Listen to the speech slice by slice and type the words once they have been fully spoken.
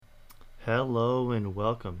Hello and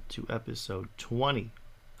welcome to episode 20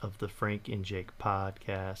 of the Frank and Jake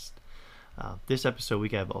podcast. This episode, we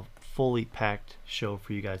have a fully packed show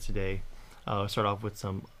for you guys today. We'll start off with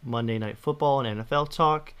some Monday Night Football and NFL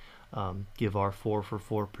talk, give our 4 for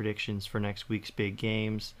 4 predictions for next week's big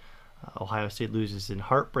games. Ohio State loses in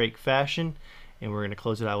heartbreak fashion, and we're going to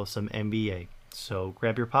close it out with some NBA. So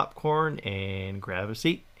grab your popcorn and grab a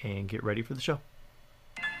seat and get ready for the show.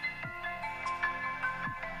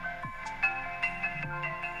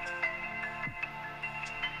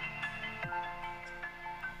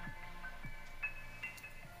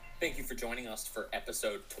 Thank you for joining us for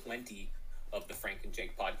episode 20 of the Frank and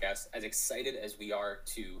Jake podcast. As excited as we are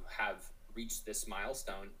to have reached this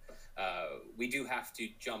milestone, we do have to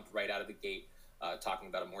jump right out of the gate talking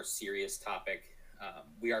about a more serious topic.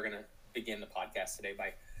 We are going to begin the podcast today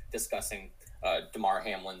by discussing Damar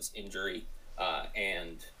Hamlin's injury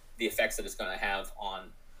and the effects that it's going to have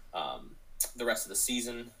on the rest of the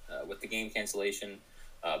season with the game cancellation.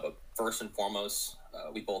 But first and foremost,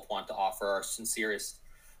 we both want to offer our sincerest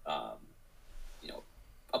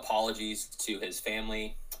apologies to his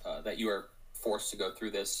family that you are forced to go through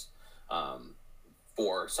this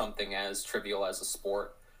for something as trivial as a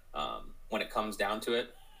sport. When it comes down to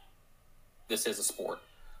it, this is a sport.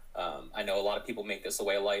 I know a lot of people make this a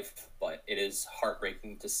way of life, but it is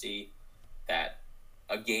heartbreaking to see that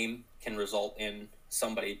a game can result in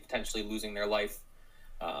somebody potentially losing their life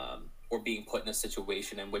or being put in a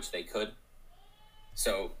situation in which they could.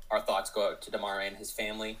 So our thoughts go out to Damar and his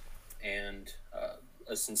family, and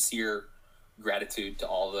a sincere gratitude to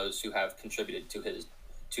all those who have contributed to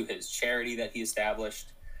his charity that he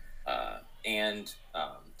established, and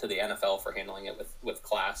to the NFL for handling it with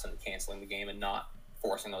class and canceling the game and not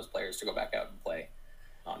forcing those players to go back out and play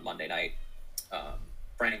on Monday night.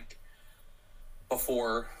 Frank,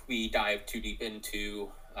 before we dive too deep into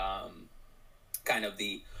kind of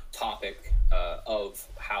the topic of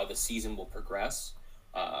how the season will progress,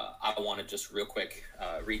 I want to just real quick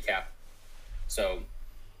recap. So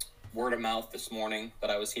word of mouth this morning that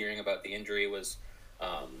I was hearing about the injury was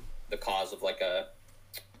the cause of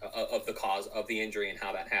the cause of the injury and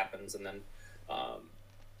how that happens. And then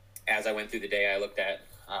as I went through the day,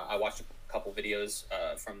 I watched a couple videos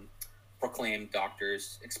from proclaimed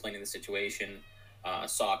doctors explaining the situation,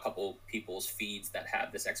 saw a couple people's feeds that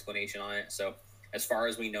had this explanation on it. So as far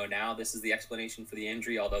as we know now, this is the explanation for the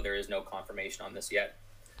injury, although there is no confirmation on this yet.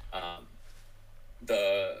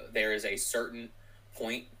 There is a certain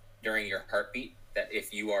point during your heartbeat that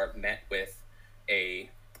if you are met with a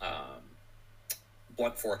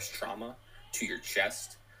blunt force trauma to your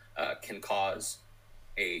chest, can cause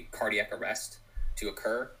a cardiac arrest to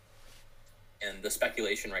occur. And the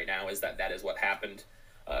speculation right now is that that is what happened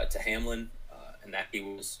to Hamlin, and that he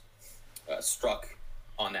was struck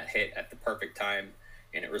on that hit at the perfect time,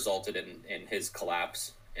 and it resulted in his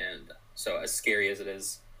collapse. And so as scary as it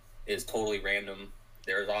is totally random.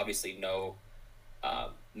 There is obviously no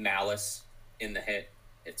malice in the hit.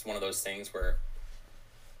 It's one of those things where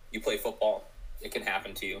you play football, it can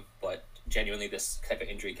happen to you, but genuinely this type of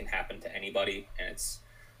injury can happen to anybody, and it's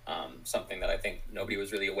something that I think nobody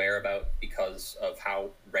was really aware about because of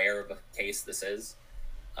how rare of a case this is.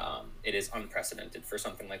 It is unprecedented for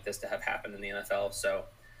something like this to have happened in the NFL. So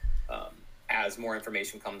as more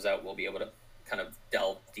information comes out, we'll be able to kind of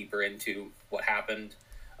delve deeper into what happened.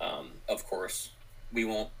 Of course, we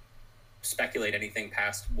won't speculate anything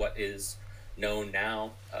past what is known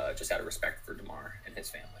now, just out of respect for Damar and his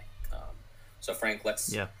family. So Frank, let's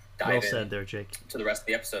dive well said there, Jake. To the rest of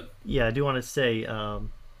the episode. Yeah, I do want to say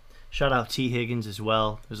shout out T. Higgins as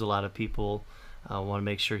well. There's a lot of people want to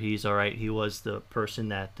make sure he's all right. He was the person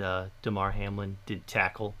that Damar Hamlin did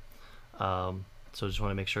tackle. So just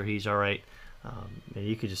want to make sure he's all right. And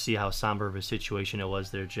you could just see how somber of a situation it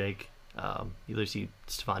was there, Jake. You literally see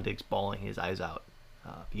Stephon Diggs bawling his eyes out.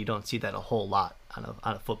 You don't see that a whole lot on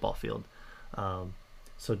a football field.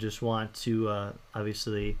 So just want to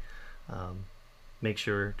obviously make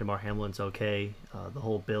sure Damar Hamlin's okay. The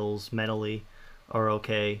whole Bills mentally are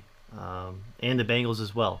okay, and the Bengals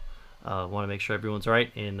as well. Want to make sure everyone's all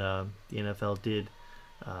right, and the NFL did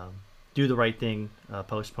do the right thing,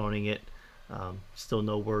 postponing it. Still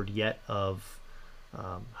no word yet of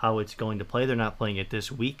how it's going to play. They're not playing it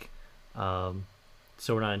this week, so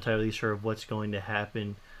we're not entirely sure of what's going to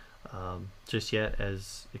happen just yet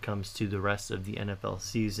as it comes to the rest of the NFL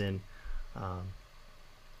season.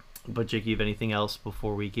 But Jake, you have anything else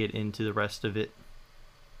before we get into the rest of it?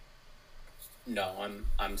 No,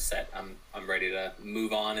 I'm set. I'm ready to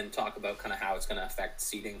move on and talk about kind of how it's going to affect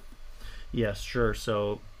seeding. Yes, sure.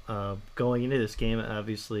 So going into this game,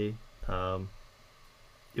 obviously,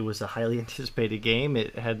 it was a highly anticipated game.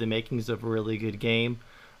 It had the makings of a really good game.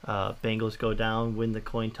 Bengals go down, win the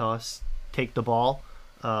coin toss, take the ball,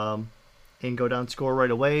 and go down, score right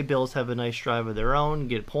away. Bills have a nice drive of their own,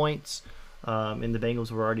 get points, and the Bengals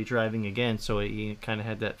were already driving again, so it kind of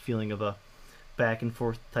had that feeling of a back and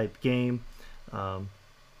forth type game.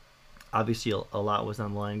 Obviously, a lot was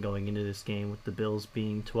on the line going into this game, with the Bills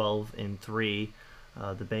being 12-3,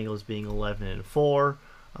 the Bengals being 11-4,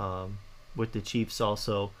 with the Chiefs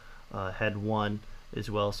also had won as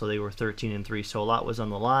well, so they were 13-3. So a lot was on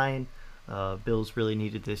the line. Bills really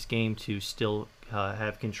needed this game to still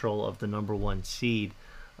have control of the number one seed.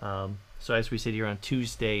 So as we sit here on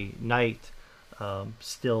Tuesday night,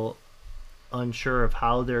 still unsure of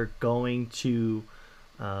how they're going to,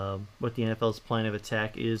 what the NFL's plan of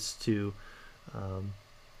attack is to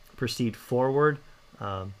proceed forward.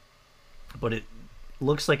 But it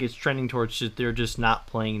looks like it's trending towards they're just not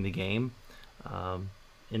playing the game.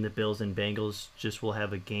 And the Bills and Bengals just will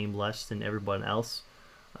have a game less than everyone else.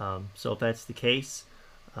 So if that's the case,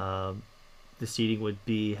 the seeding would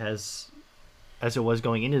be as it was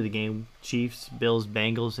going into the game: Chiefs, Bills,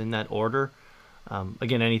 Bengals in that order.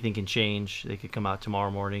 Again, anything can change. They could come out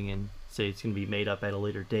tomorrow morning and say it's going to be made up at a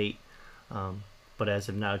later date. But as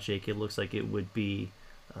of now, Jake, it looks like it would be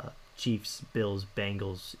Chiefs, Bills,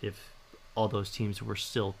 Bengals if all those teams were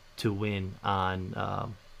still to win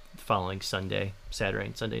on following Saturday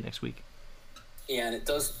and Sunday next week. Yeah, and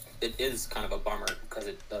it is kind of a bummer because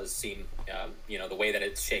it does seem, the way that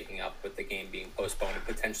it's shaking up with the game being postponed and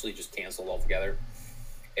potentially just canceled altogether.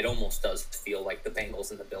 It almost does feel like the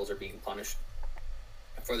Bengals and the Bills are being punished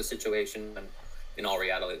for the situation. And in all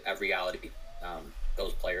reality,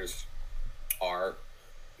 those players are,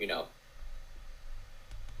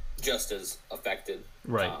 just as affected,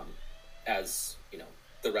 right, as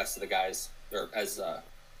the rest of the guys, or as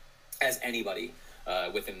anybody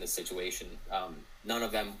within this situation. None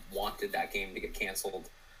of them wanted that game to get canceled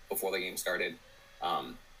before the game started.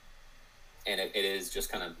 And it is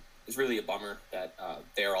just it's really a bummer that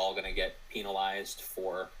they're all going to get penalized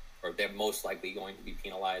or they're most likely going to be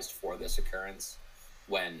penalized for this occurrence,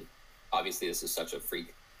 when obviously this is such a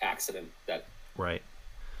freak accident that right.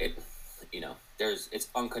 It's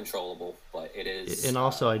uncontrollable, but it is. And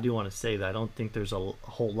also, I do want to say that I don't think there's a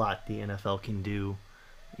whole lot the NFL can do.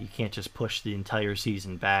 You can't just push the entire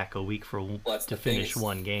season back a week to finish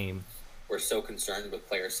one game. We're so concerned with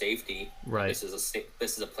player safety. Right. This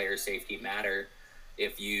is a player safety matter.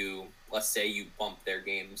 If let's say you bump their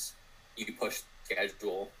games, you push their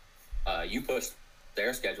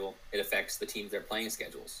schedule, it affects the teams they're playing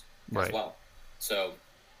schedules as well. So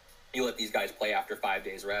you let these guys play after 5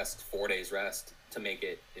 days rest, 4 days rest to make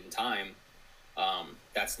it in time.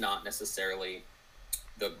 That's not necessarily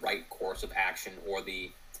the right course of action, or the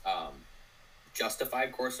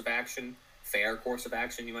justified course of action, fair course of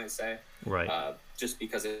action, you might say. Right. Just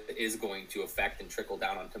because it is going to affect and trickle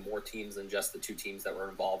down onto more teams than just the two teams that were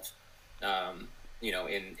involved,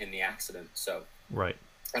 in the accident. So right.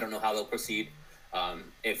 I don't know how they'll proceed.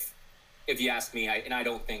 If you ask me, I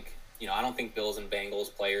don't think Bills and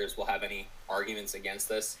Bengals players will have any arguments against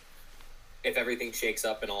this. If everything shakes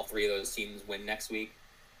up and all three of those teams win next week,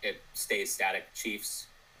 it stays static. Chiefs,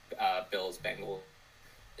 Bills, Bengals,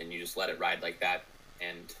 and you just let it ride like that.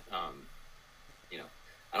 And,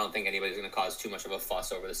 I don't think anybody's going to cause too much of a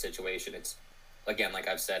fuss over the situation. It's, again, like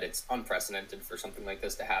I've said, it's unprecedented for something like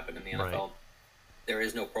this to happen in the NFL. Right. There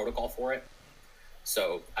is no protocol for it.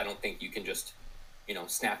 So I don't think you can just,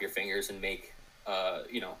 snap your fingers and make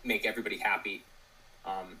everybody happy,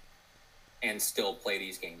 and still play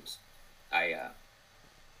these games. I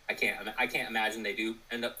can't imagine they do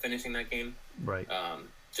end up finishing that game. Right.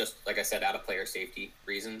 Just like I said, out of player safety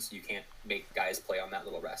reasons, you can't make guys play on that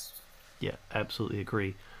little rest. Yeah, absolutely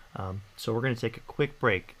agree. So we're going to take a quick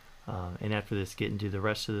break, and after this, get into the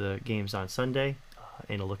rest of the games on Sunday,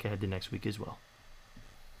 and a look ahead to next week as well.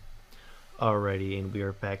 Alrighty, and we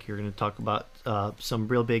are back here. We're going to talk about some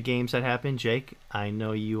real big games that happened. Jake, I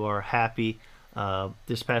know you are happy.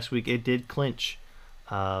 This past week, it did clinch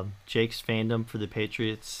Jake's fandom for the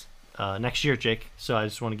Patriots next year, Jake. So I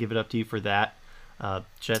just want to give it up to you for that.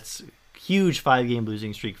 Jets, huge 5-game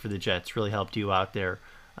losing streak for the Jets, really helped you out there.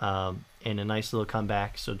 And a nice little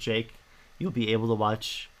comeback. So, Jake, you'll be able to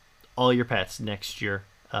watch all your Pats next year.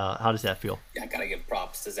 How does that feel? Yeah, I got to give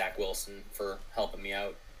props to Zach Wilson for helping me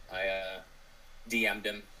out. I DM'd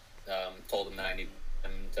him, told him that I need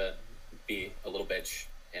him to be a little bitch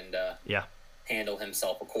and handle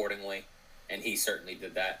himself accordingly. And he certainly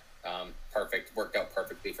did that. Perfect. Worked out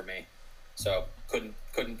perfectly for me. So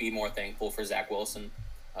couldn't be more thankful for Zach Wilson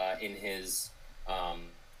in his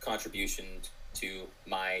contribution to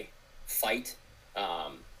my fight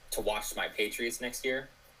to watch my Patriots next year,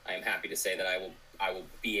 I am happy to say that I will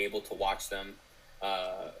be able to watch them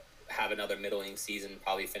have another middling season,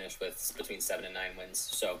 probably finish with between 7 and 9 wins.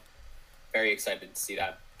 So very excited to see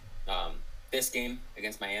that. This game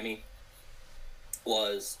against Miami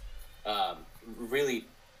was really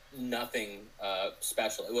nothing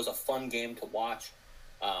special. It was a fun game to watch,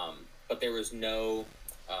 but there was no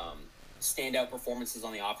standout performances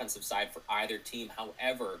on the offensive side for either team.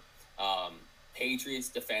 However, Patriots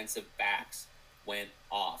defensive backs went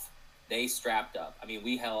off. They strapped up. I mean,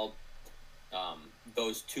 we held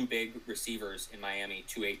those two big receivers in Miami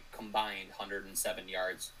to a combined 107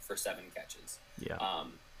 yards for 7 catches. Yeah.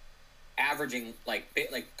 Averaging like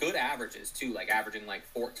good averages too, like averaging like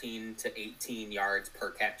 14 to 18 yards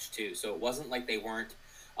per catch too. So it wasn't like they weren't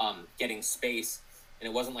getting space, and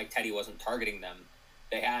it wasn't like Teddy wasn't targeting them.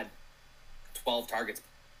 They had 12 targets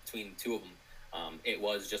between the two of them. It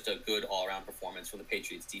was just a good all-around performance from the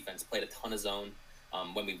Patriots defense. Played a ton of zone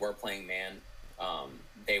when we were playing man.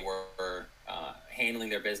 They were handling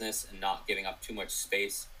their business and not giving up too much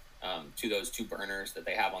space to those two burners that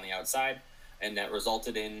they have on the outside. And that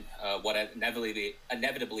resulted in what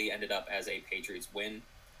inevitably ended up as a Patriots win.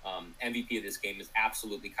 MVP of this game is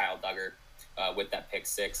absolutely Kyle Duggar with that pick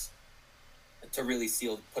 6 to really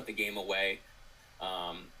put the game away,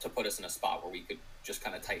 to put us in a spot where we could just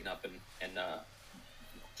kind of tighten up and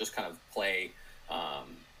just kind of play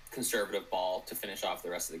conservative ball to finish off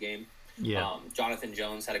the rest of the game. Yeah. Jonathan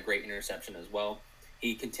Jones had a great interception as well.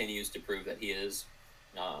 He continues to prove that he is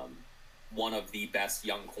one of the best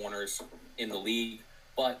young corners in the league,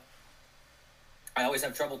 but I always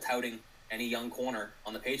have trouble touting any young corner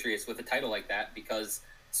on the Patriots with a title like that, because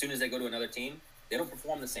as soon as they go to another team, they don't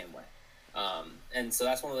perform the same way. And so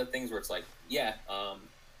that's one of the things where it's like,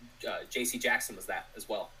 J.C. Jackson was that as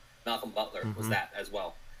well. Malcolm Butler was that as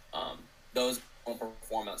well. Those don't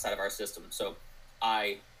perform outside of our system. So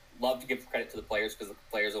I love to give credit to the players, because the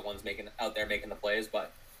players are the ones out there making the plays,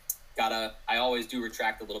 but I always do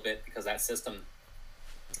retract a little bit, because that system,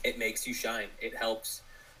 it makes you shine. It helps.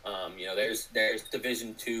 There's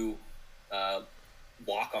Division II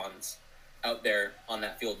walk-ons out there on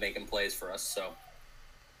that field making plays for us. So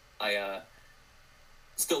I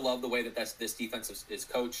still love the way that this defense is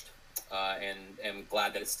coached, and am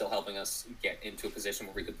glad that it's still helping us get into a position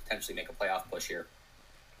where we could potentially make a playoff push here.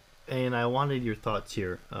 And I wanted your thoughts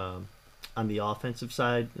here on the offensive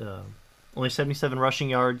side. Only 77 rushing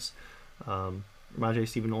yards. Rajay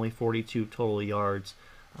Stephen only 42 total yards.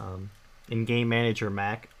 In game manager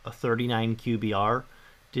Mac, a 39 QBR.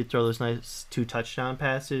 Did throw those nice 2 touchdown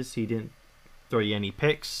passes. He didn't throw you any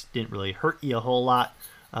picks. Didn't really hurt you a whole lot.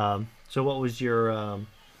 So what was your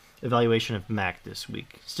evaluation of Mac this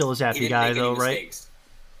week? Still a zappy guy though, right?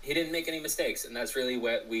 He didn't make any mistakes, and that's really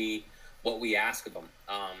what we ask of him.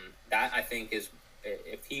 That I think is,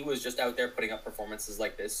 if he was just out there putting up performances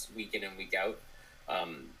like this week in and week out,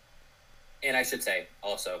 and I should say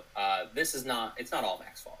also, it's not all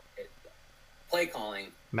Mac's fault. Play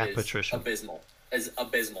calling is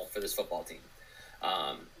abysmal for this football team.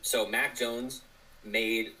 So Mac Jones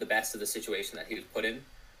made the best of the situation that he was put in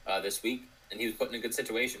this week, and he was put in a good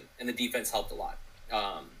situation, and the defense helped a lot.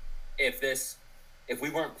 If we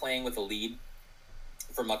weren't playing with a lead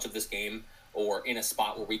for much of this game, or in a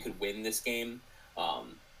spot where we could win this game,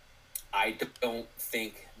 I don't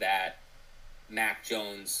think that Mac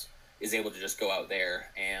Jones is able to just go out there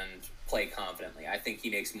and play confidently. I think he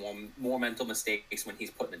makes more mental mistakes when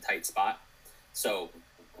he's put in a tight spot. So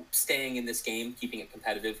staying in this game, keeping it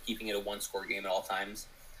competitive, keeping it a 1-score game at all times,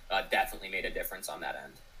 definitely made a difference on that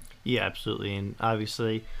end. Yeah, absolutely. And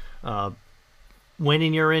obviously,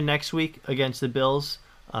 winning you're in next week against the Bills,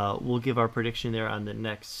 we'll give our prediction there on the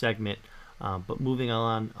next segment. But moving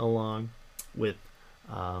along with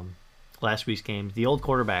last week's games, the old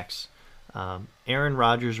quarterbacks. Aaron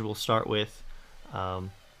Rodgers will start with.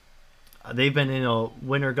 They've been in a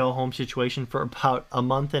win-or-go-home situation for about a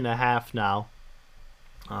month and a half now,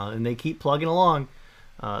 and they keep plugging along.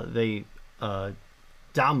 They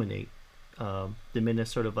dominate the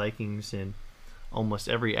Minnesota Vikings in almost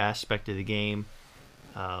every aspect of the game.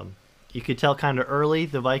 You could tell kind of early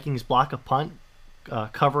the Vikings block a punt,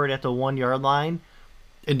 cover it at the 1-yard line,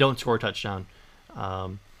 and don't score a touchdown.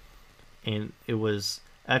 And it was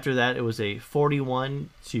after that it was a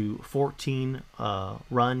 41-14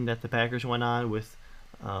 run that the Packers went on, with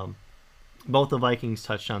both the Vikings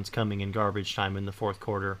touchdowns coming in garbage time in the fourth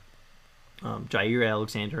quarter. Jair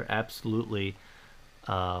Alexander absolutely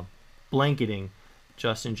blanketing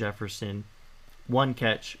Justin Jefferson. 1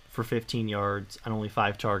 catch for 15 yards on only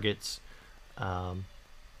 5 targets.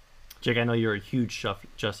 Jake, I know you're a huge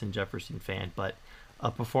Justin Jefferson fan, but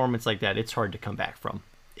a performance like that, it's hard to come back from.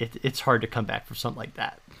 It's hard to come back from something like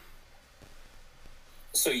that.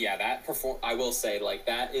 So yeah, I will say, like,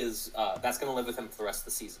 that is that's going to live with him for the rest of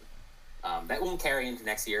the season. That won't carry into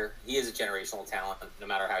next year. He is a generational talent, no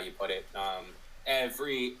matter how you put it.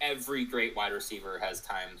 Every great wide receiver has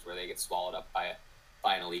times where they get swallowed up by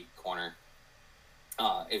an elite corner.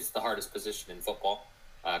 It's the hardest position in football,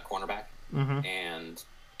 cornerback, and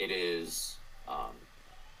it is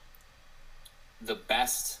the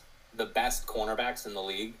best cornerbacks in the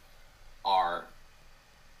league are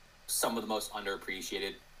some of the most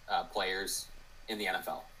underappreciated players in the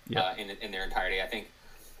NFL in their entirety. I think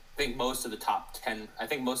most of the top 10, I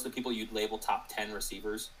think most of the people you'd label top 10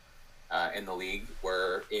 receivers in the league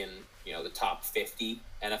were in, the top 50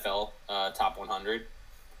 NFL, top 100.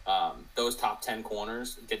 Those top 10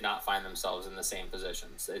 corners did not find themselves in the same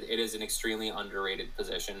positions. It is an extremely underrated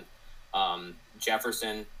position.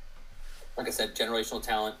 Jefferson, like I said, generational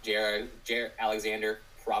talent. Jair Alexander,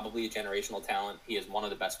 probably a generational talent. He is one of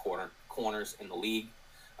the best corners in the league.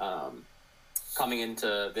 Coming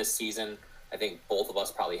into this season, I think both of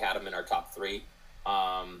us probably had him in our top 3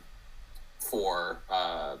 for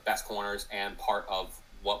best corners, and part of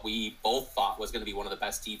what we both thought was going to be one of the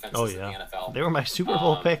best defenses in the NFL. They were my Super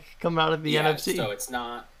Bowl pick coming out of the NFC. So it's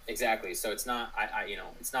not exactly. So it's not.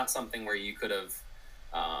 It's not something where you could have.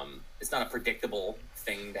 It's not a predictable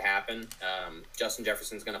thing to happen. Justin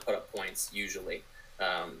Jefferson's going to put up points usually,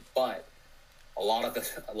 but a lot of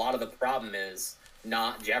the problem is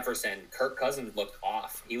not Jefferson. Kirk Cousins looked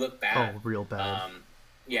off. He looked bad. Oh, real bad.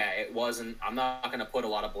 It wasn't. I'm not going to put a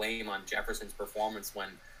lot of blame on Jefferson's performance when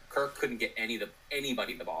Kirk couldn't get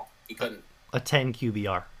anybody the ball. He couldn't. A 10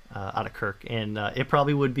 QBR out of Kirk, and it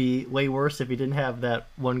probably would be way worse if he didn't have that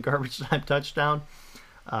one garbage time touchdown.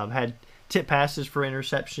 Had tip passes for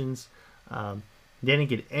interceptions. Didn't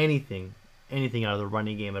get anything out of the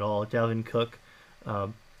running game at all. Dalvin Cook,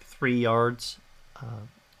 3 yards,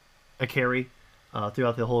 a carry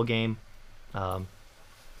throughout the whole game.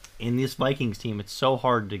 In this Vikings team, it's so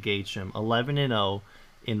hard to gauge them. 11-0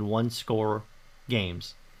 in one-score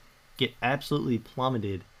games. Get absolutely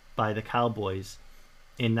plummeted by the Cowboys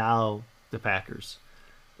and now the Packers.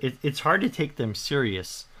 It's hard to take them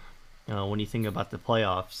serious when you think about the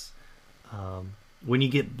playoffs. When you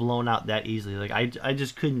get blown out that easily. Like I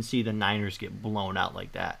just couldn't see the Niners get blown out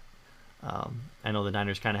like that. I know the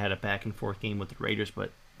Niners kind of had a back-and-forth game with the Raiders,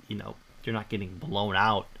 but, they're not getting blown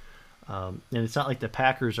out. And it's not like the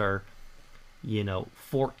Packers are,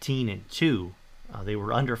 14-2. They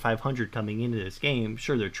were under 500 coming into this game.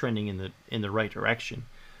 Sure, they're trending in the right direction.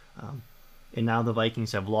 And now the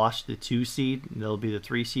Vikings have lost the 2 seed. They'll be the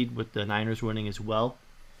 3 seed with the Niners winning as well.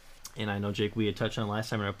 And I know, Jake, we had touched on last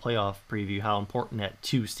time in our playoff preview how important that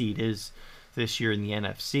 2 seed is this year in the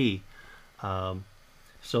NFC.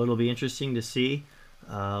 So it'll be interesting to see.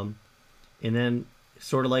 And then,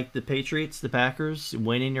 sort of like the Patriots, the Packers,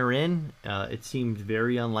 winning or in, it seemed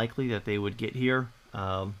very unlikely that they would get here.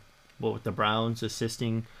 But with the Browns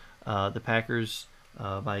assisting the Packers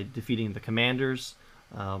by defeating the Commanders.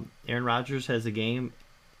 Aaron Rodgers has a game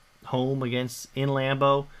home in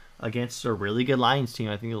Lambeau against a really good Lions team.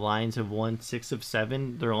 I think the Lions have won 6 of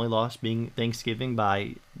 7. Their only loss being Thanksgiving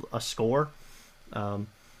by a score.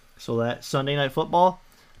 So that Sunday Night Football,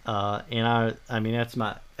 and I mean that's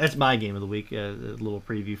my game of the week. A little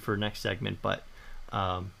preview for next segment, but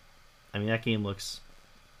I mean that game looks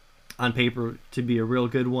on paper to be a real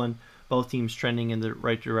good one. Both teams trending in the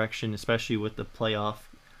right direction, especially with the playoff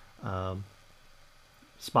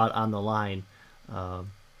spot on the line.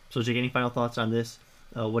 So, Jake, any final thoughts on this?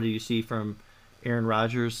 What do you see from Aaron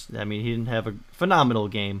Rodgers? I mean, he didn't have a phenomenal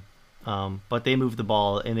game, but they moved the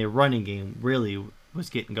ball, and their running game really was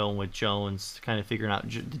getting going with Jones, kind of figuring out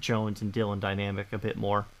the Jones and Dillon dynamic a bit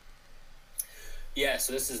more. Yeah,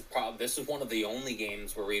 so this is one of the only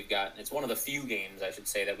games where we've gotten. It's one of the few games, I should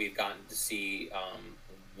say, that we've gotten to see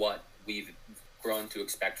what we've grown to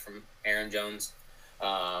expect from Aaron Jones.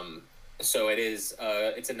 So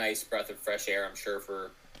it's a nice breath of fresh air, I'm sure,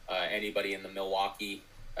 for anybody in the Milwaukee,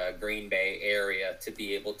 Green Bay area to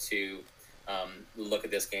be able to look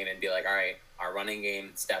at this game and be like, all right, our running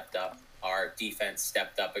game stepped up, our defense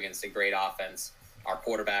stepped up against a great offense, our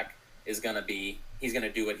quarterback is going to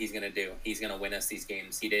do what he's going to do. He's going to win us these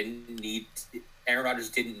games. Aaron Rodgers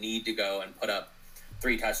didn't need to go and put up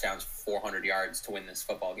 3 touchdowns, 400 yards to win this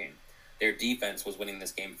football game. Their defense was winning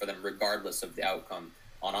this game for them regardless of the outcome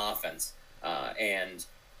on offense.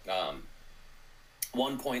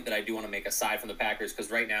 One point that I do want to make aside from the Packers,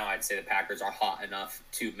 because right now I'd say the Packers are hot enough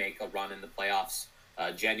to make a run in the playoffs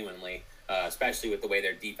genuinely. especially with the way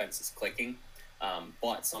their defense is clicking.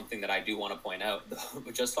 But something that I do want to point out,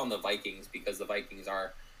 just on the Vikings, because the Vikings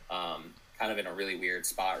are kind of in a really weird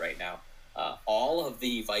spot right now. All of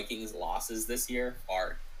the Vikings losses this year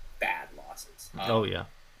are bad losses. Oh, yeah.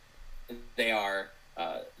 They are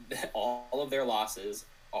all of their losses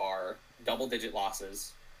are double-digit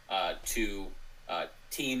losses to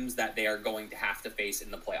teams that they are going to have to face in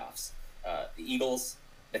the playoffs. The Eagles,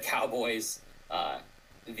 the Cowboys,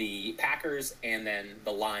 the Packers, and then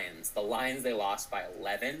the Lions. The Lions, they lost by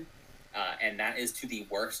 11, and that is to the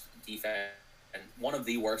worst defense, and one of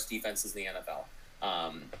the worst defenses in the NFL.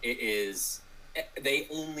 They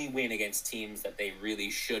only win against teams that they really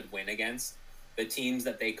should win against. The teams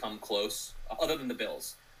that they come close, other than the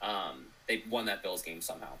Bills, they won that Bills game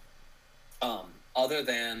somehow. Other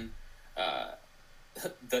than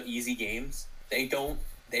the easy games, they don't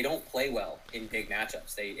play well in big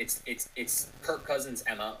matchups. It's Kirk Cousins'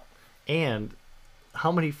 MO. And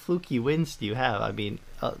how many fluky wins do you have? I mean,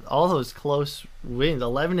 all those close wins,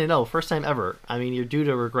 11-0, first time ever. I mean, you're due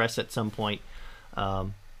to regress at some point.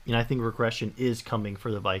 I think regression is coming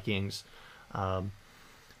for the Vikings. And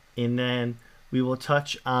then we will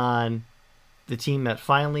touch on the team that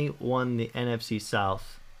finally won the NFC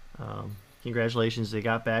South. Congratulations, they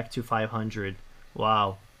got back to 500.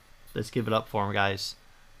 Wow. Let's give it up for them, guys.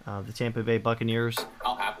 The Tampa Bay Buccaneers.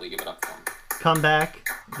 I'll happily give it up for them. Come back.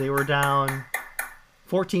 They were down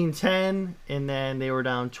 14-10, and then they were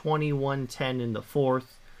down 21-10 in the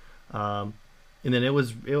fourth. And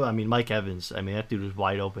then Mike Evans. That dude was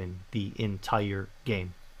wide open the entire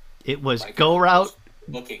game. It was go route,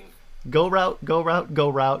 go route, go route, go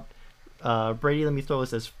route. Brady, let me throw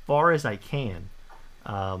this as far as I can.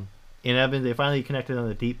 And Evans, they finally connected on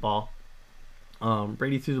the deep ball.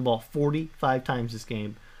 Brady threw the ball 45 times this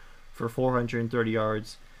game for 430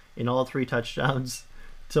 yards and all 3 touchdowns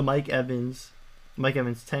to Mike Evans. Mike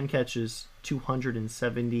Evans, 10 catches,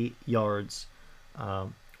 270 yards.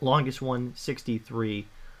 Longest one, 63.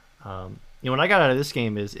 What I got out of this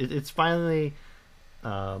game is it's finally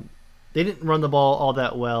they didn't run the ball all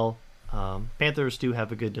that well. Panthers do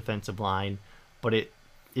have a good defensive line, but it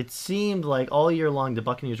seemed like all year long the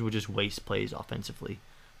Buccaneers would just waste plays offensively.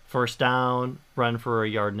 First down, run for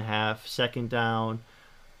 1.5 yards. Second down,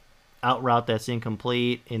 out route that's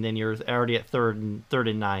incomplete, and then you're already at third and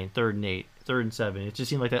 9, 3rd and 8, 3rd and 7. It just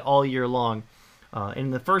seemed like that all year long.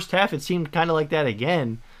 In the first half, it seemed kind of like that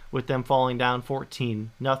again, with them falling down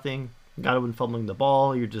 14-0. Godwin fumbling the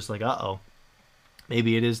ball. You're just like, uh-oh,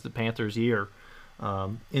 maybe it is the Panthers' year.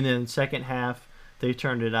 And then second half, they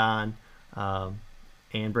turned it on,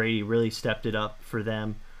 and Brady really stepped it up for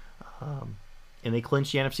them. And they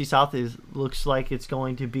clinched the NFC South. It looks like it's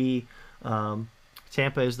going to be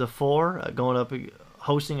Tampa is the 4, going up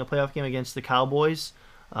hosting a playoff game against the Cowboys.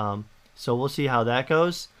 So we'll see how that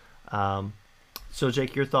goes. So,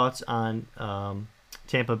 Jake, your thoughts on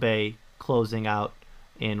Tampa Bay closing out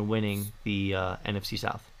and winning the NFC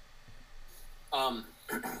South?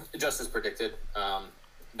 Just as predicted,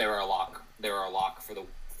 they were a lock. They were a lock for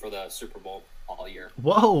the Super Bowl all year.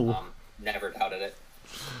 Whoa! Never doubted it.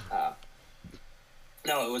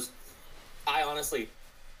 No, it was.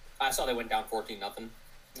 I saw they went down 14-0.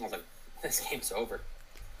 I was like, this game's over.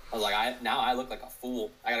 I was like, I look like a fool.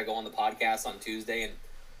 I got to go on the podcast on Tuesday and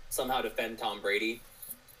somehow defend Tom Brady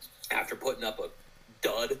after putting up a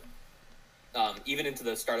dud. Even into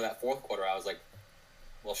the start of that fourth quarter, I was like,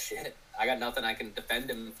 well, shit, I got nothing I can defend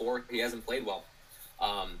him for. He hasn't played well.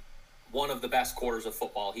 One of the best quarters of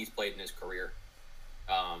football he's played in his career.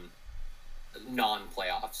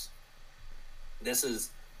 Non-playoffs. This was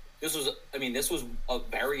a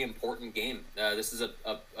very important game. This is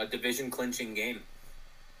a division clinching game.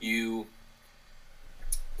 You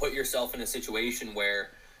put yourself in a situation where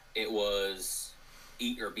it was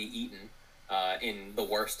eat or be eaten in the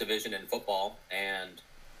worst division in football, and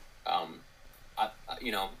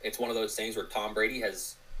it's one of those things where Tom Brady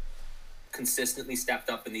has consistently stepped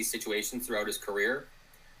up in these situations throughout his career.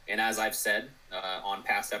 And as I've said on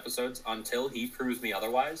past episodes, until he proves me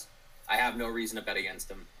otherwise, I have no reason to bet against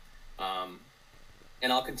him.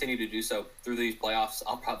 And I'll continue to do so through these playoffs.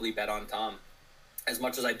 I'll probably bet on Tom. As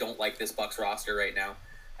much as I don't like this Bucs roster right now,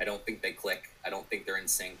 I don't think they click. I don't think they're in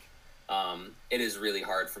sync. It is really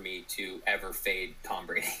hard for me to ever fade Tom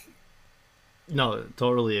Brady. No,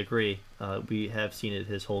 totally agree. We have seen it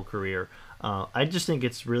his whole career. I just think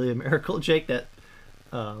it's really a miracle, Jake, that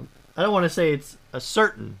I don't want to say it's a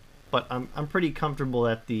certain, but I'm pretty comfortable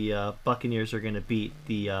that the Buccaneers are going to beat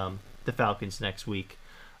the Falcons next week.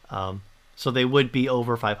 So they would be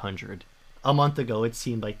over 500. A month ago, it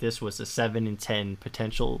seemed like this was a 7-10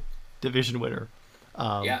 potential division winner.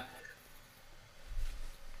 Yeah.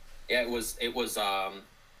 Yeah, it was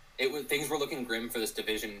things were looking grim for this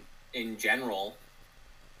division in general,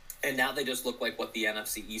 and now they just look like what the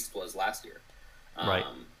NFC East was last year, Right.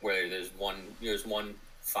 where there's one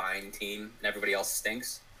fine team and everybody else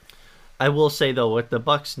stinks. I will say though, with the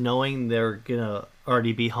Bucks knowing they're gonna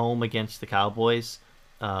already be home against the Cowboys,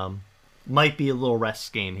 um, might be a little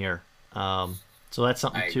rest game here. So that's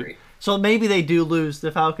something I to. agree. So maybe they do lose.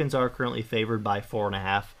 The Falcons are currently favored by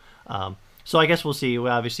 4.5. So I guess we'll see. We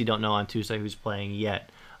obviously don't know on Tuesday who's playing yet.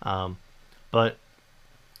 But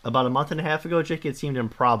about a month and a half ago, Jake, it seemed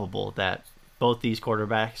improbable that both these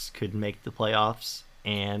quarterbacks could make the playoffs.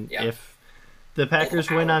 And Yeah. if the Packers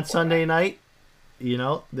win on Overpowered Sunday quarterback.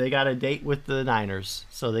 night, they got a date with the Niners.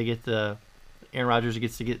 So they get Aaron Rodgers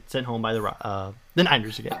gets to get sent home by the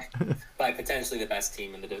Niners again. By potentially the best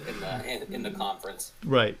team in the conference.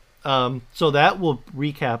 Right. So that will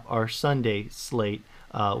recap our Sunday slate.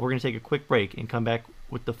 We're going to take a quick break and come back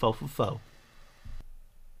with the faux for faux.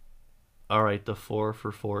 All right, the 4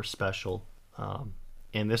 for 4 special.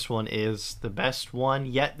 And this one is the best one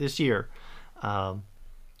yet this year.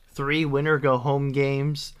 3 winner go home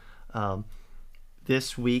games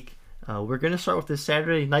this week. We're going to start with the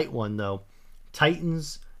Saturday night one, though.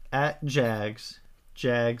 Titans at Jags.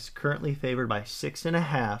 Jags currently favored by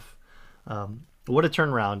 6.5. What a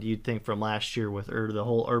turnaround you'd think from last year with the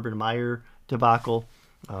whole Urban Meyer debacle.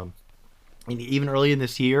 And even early in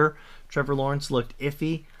this year, Trevor Lawrence looked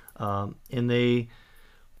iffy, and they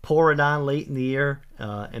pour it on late in the year,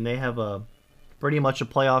 and they have pretty much a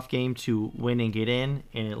playoff game to win and get in.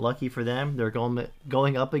 And lucky for them, they're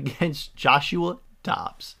going up against Joshua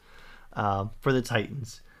Dobbs for the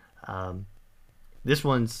Titans. This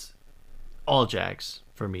one's all Jags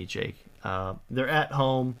for me, Jake. They're at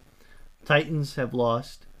home. Titans have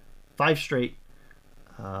lost 5 straight,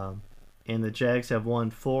 and the Jags have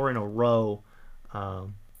won 4 in a row.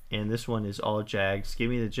 And this one is all Jags.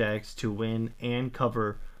 Give me the Jags to win and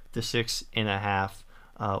cover the 6.5.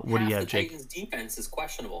 What do you have, Jake? The Titans' defense is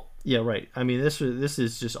questionable. Yeah, right. I mean, this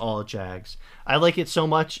is just all Jags. I like it so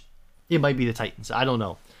much, it might be the Titans. I don't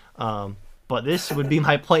know. But this would be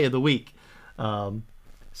my play of the week.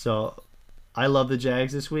 So I love the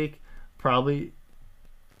Jags this week. Probably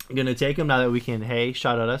going to take them now that we can,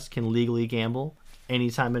 shout at us, can legally gamble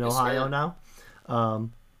anytime in Ohio now.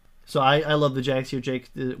 So I love the Jags here, Jake,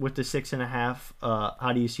 with the 6.5.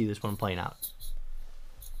 How do you see this one playing out?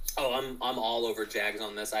 Oh, I'm all over Jags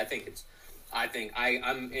on this. I'm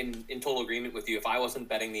in total agreement with you. If I wasn't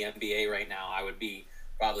betting the NBA right now, I would be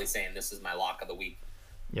probably saying this is my lock of the week.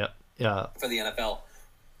 Yep. Yeah. For the NFL,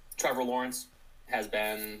 Trevor Lawrence has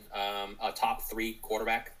been a top 3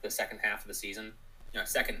 quarterback the second half of the season.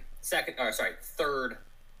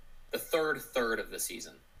 Third of the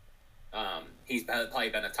season. He's probably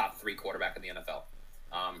been a top 3 quarterback in the NFL.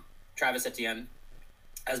 Travis Etienne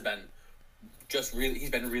has been he's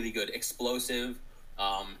been really good, explosive,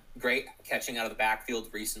 great catching out of the backfield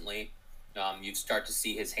recently. You start to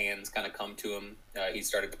see his hands kind of come to him. He's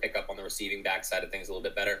started to pick up on the receiving back side of things a little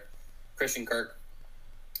bit better. Christian Kirk,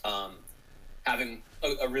 having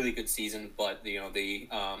a really good season, but the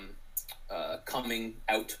coming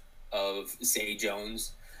out of Zay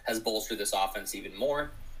Jones has bolstered this offense even more.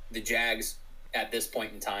 The Jags at this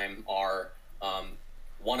point in time are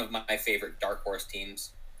one of my favorite dark horse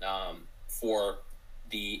teams for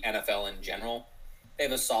the NFL in general. They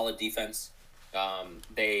have a solid defense.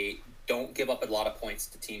 They don't give up a lot of points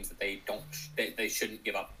to teams that they shouldn't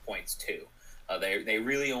give up points to. They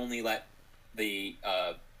really only let the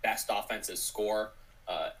best offenses score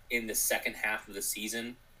in the second half of the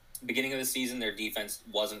season. Beginning of the season, their defense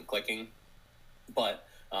wasn't clicking, but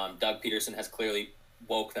Doug Peterson has clearly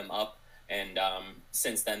woke them up, and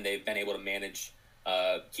since then they've been able to manage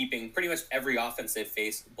keeping pretty much every offense they've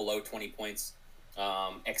faced below 20 points,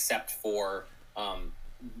 except for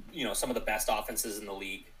some of the best offenses in the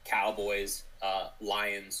league: Cowboys,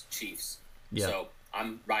 Lions, Chiefs. Yeah. So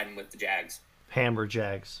I'm riding with the Jags. Hammer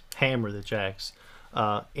Jags. Hammer the Jags.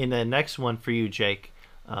 In the next one for you, Jake,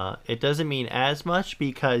 it doesn't mean as much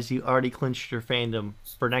because you already clinched your fandom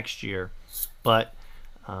for next year, but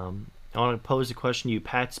I want to pose a question to you.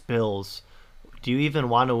 Pats-Bills. Do you even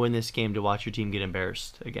want to win this game to watch your team get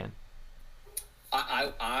embarrassed again?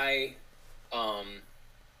 Well,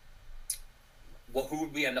 who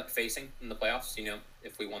would we end up facing in the playoffs?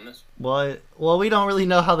 If we won this. Well, we don't really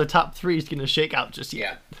know how the top 3 is going to shake out just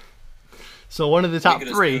yet. Yeah. So one of the top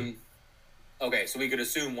 3. Okay, so we could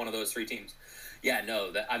assume one of those 3 teams. Yeah,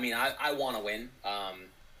 no. I want to win.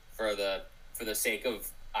 For the sake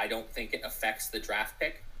of, I don't think it affects the draft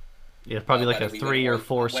pick. Yeah, probably like a 3 or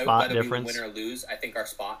 4 spot difference. Whether we win or lose, I think our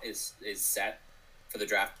spot is set for the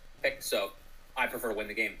draft pick. So I prefer to win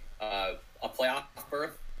the game. A playoff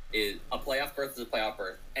berth is a playoff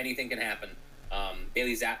berth. Anything can happen.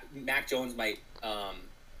 Mac Jones might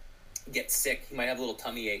get sick. He might have a little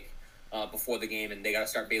tummy ache before the game, and they got to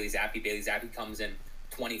start Bailey Zappi. Bailey Zappi comes in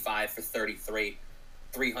 25 for 33,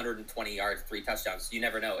 320 yards, 3 touchdowns. You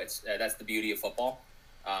never know. That's the beauty of football.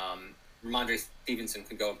 Ramondre Stevenson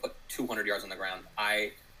could go and put 200 yards on the ground.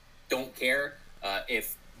 I don't care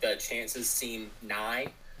if the chances seem nigh.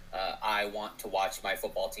 I want to watch my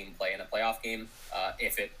football team play in a playoff game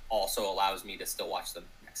if it also allows me to still watch them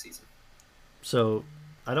next season. So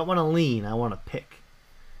I don't want to lean. I want to pick.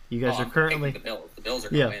 You guys are currently the Bills. The Bills are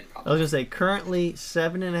going to win. Probably. I was going to say currently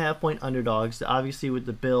 7.5-point underdogs. Obviously with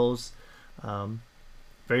the Bills,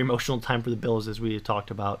 very emotional time for the Bills as we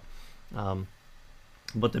talked about.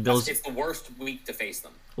 But the Bills, it's the worst week to face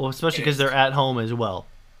them. Well, especially because they're at home as well.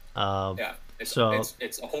 It's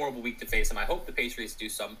a horrible week to face them. I hope the Patriots do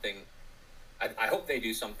something. I hope they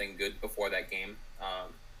do something good before that game.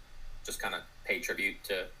 Just kind of pay tribute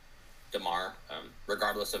to Damar,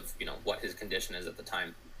 regardless of what his condition is at the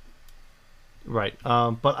time. Right.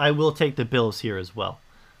 But I will take the Bills here as well.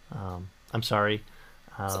 I'm sorry.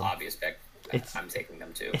 It's an obvious pick. I'm taking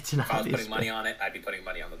them too. It's an if I was obvious putting money on it, I'd be putting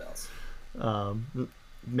money on the Bills.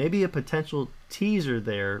 Maybe a potential teaser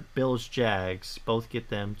there. Bills-Jags, both get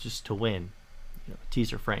them just to win.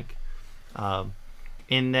 Teaser Frank.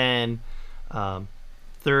 And then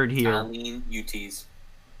third here. I'll lean, you tease.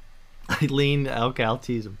 I lean. Okay, I'll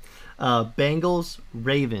tease them. Bengals,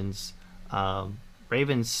 Ravens.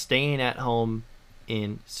 Ravens staying at home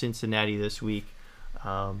in Cincinnati this week.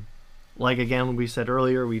 Like again, we said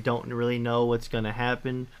earlier, we don't really know what's going to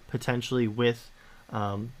happen potentially with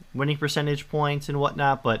winning percentage points and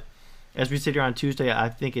whatnot. But as we sit here on Tuesday, I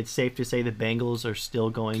think it's safe to say the Bengals are still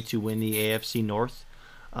going to win the AFC North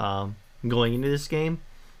going into this game.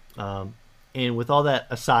 And with all that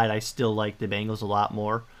aside, I still like the Bengals a lot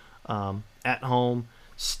more. At home,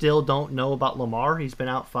 still don't know about Lamar. He's been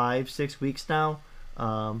out 5-6 weeks now.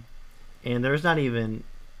 And there's not even...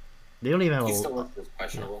 They don't even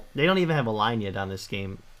have a line yet on this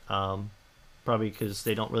game. Probably because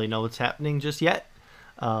they don't really know what's happening just yet.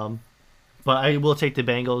 But I will take the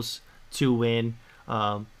Bengals to win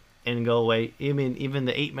and go away. I mean, even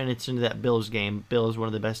the 8 minutes into that Bills game, Bills one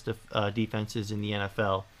of the best defenses in the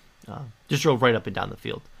NFL. Just drove right up and down the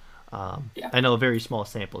field. I know a very small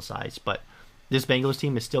sample size, but this Bengals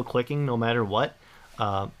team is still clicking no matter what.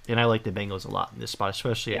 And I like the Bengals a lot in this spot,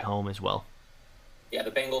 especially at home as well. Yeah,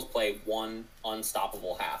 the Bengals play one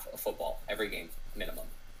unstoppable half of football every game, minimum.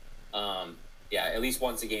 At least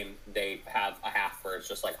once a game they have a half where it's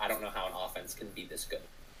just like, I don't know how an offense can be this good.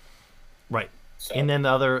 Right. So, and then the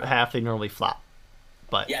other half they normally flop.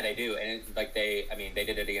 But yeah, they do. And they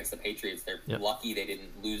did it against the Patriots. They're lucky they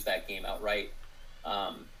didn't lose that game outright.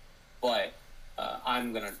 But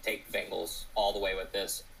I'm going to take the Bengals all the way with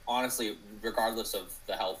this. Honestly, regardless of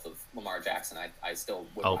the health of Lamar Jackson, I still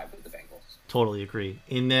would ride with the Bengals. Totally agree.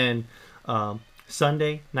 And then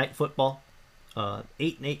Sunday night football,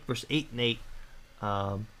 8-8 versus 8-8.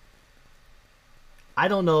 I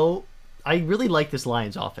don't know. I really like this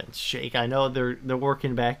Lions offense. Shake. I know they're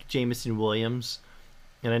working back Jamison Williams,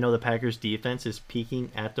 and I know the Packers defense is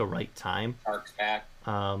peaking at the right time. Park's back.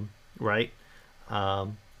 Right.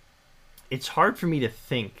 It's hard for me to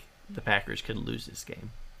think the Packers could lose this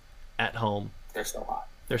game at home. They're so hot.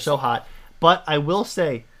 They're so hot. But I will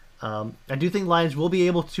say, I do think Lions will be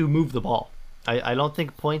able to move the ball. I don't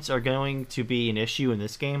think points are going to be an issue in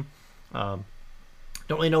this game. Don't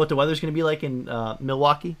really know what the weather's going to be like in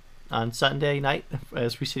Milwaukee on Sunday night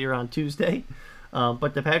as we sit here on Tuesday.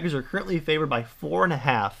 But the Packers are currently favored by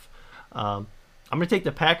 4.5. I'm going to take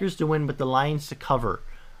the Packers to win, but the Lions to cover.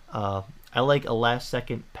 I like a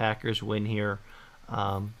last-second Packers win here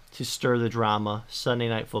to stir the drama. Sunday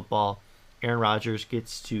Night Football. Aaron Rodgers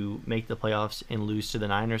gets to make the playoffs and lose to the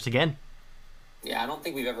Niners again. Yeah, I don't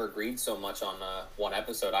think we've ever agreed so much on one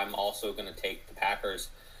episode. I'm also going to take the Packers.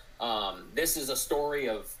 This is a story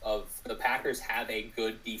of the Packers have a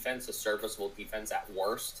good defense, a serviceable defense at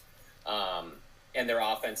worst, and their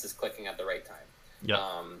offense is clicking at the right time. Yep.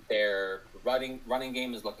 Their running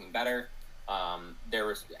game is looking better.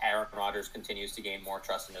 Aaron Rodgers continues to gain more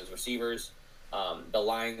trust in his receivers. The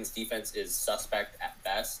Lions' defense is suspect at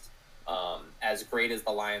best. As great as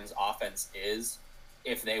the Lions' offense is,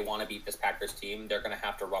 if they want to beat this Packers team, they're going to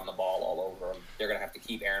have to run the ball all over them. They're going to have to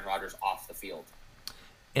keep Aaron Rodgers off the field.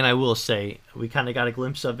 And I will say, we kind of got a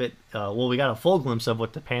glimpse of it. We got a full glimpse of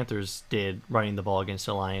what the Panthers did running the ball against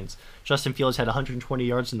the Lions. Justin Fields had 120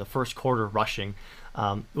 yards in the first quarter rushing.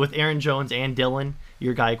 With Aaron Jones and Dillon,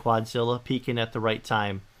 your guy Quadzilla, peaking at the right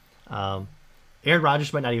time, Aaron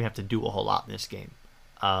Rodgers might not even have to do a whole lot in this game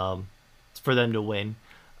for them to win.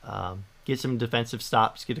 Get some defensive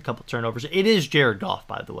stops, get a couple turnovers. It is Jared Goff,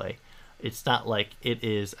 by the way. It's not like it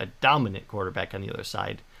is a dominant quarterback on the other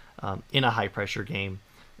side in a high-pressure game.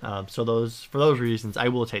 So for those reasons, I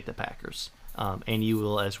will take the Packers, and you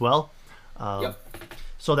will as well. Yep.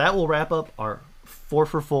 So that will wrap up our 4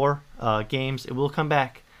 for 4 games. It will come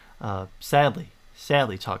back, sadly,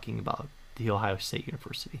 talking about the Ohio State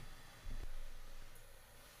University.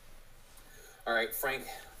 All right, Frank,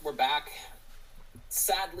 we're back.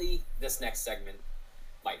 Sadly, this next segment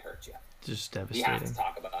might hurt you. Just devastating. We have to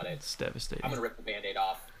talk about it. It's devastating. I'm going to rip the Band-Aid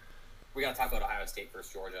off. We're going to talk about Ohio State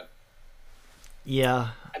versus Georgia. Yeah.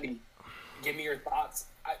 I mean, give me your thoughts.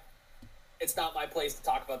 It's not my place to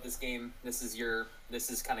talk about this game. This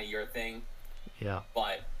is kind of your thing. Yeah.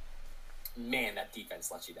 But, man, that defense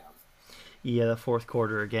let you down. Yeah, the fourth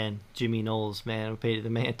quarter again. Jimmy Knowles, man, we paid the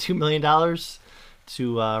man $2 million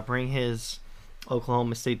to bring his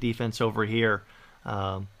Oklahoma State defense over here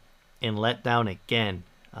and let down again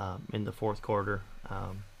in the fourth quarter.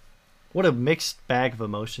 What a mixed bag of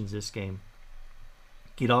emotions this game.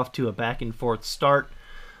 Get off to a back and forth start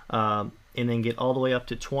and then get all the way up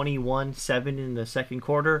to 21-7 in the second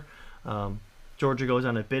quarter. Georgia goes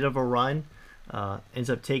on a bit of a run, ends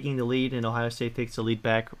up taking the lead, and Ohio State takes the lead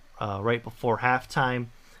back right before halftime.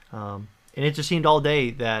 And it just seemed all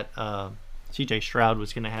day that C.J. Stroud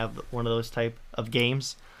was going to have one of those type of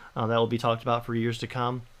games that will be talked about for years to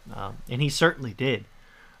come. And he certainly did.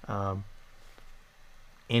 And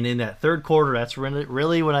in that third quarter, that's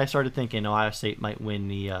really when I started thinking Ohio State might win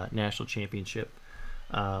the national championship.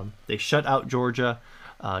 They shut out Georgia,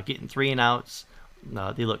 getting 3 and outs.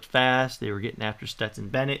 They looked fast. They were getting after Stetson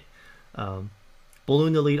Bennett.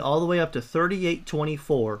 Ballooned the lead all the way up to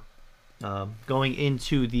 38-24 going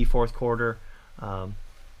into the fourth quarter. And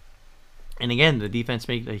again, the defense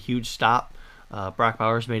made a huge stop. Brock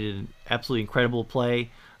Bowers made an absolutely incredible play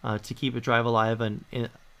to keep a drive alive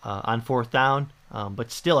on fourth down.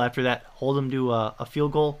 But still, after that, hold them to a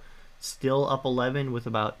field goal. Still up 11 with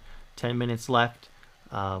about 10 minutes left.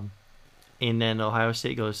 And then Ohio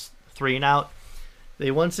State goes 3 and out.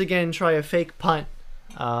 They once again try a fake punt.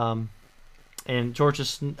 And Georgia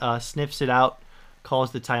sniffs it out,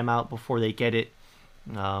 calls the timeout before they get it.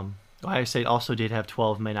 Ohio State also did have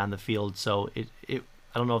 12 men on the field, so it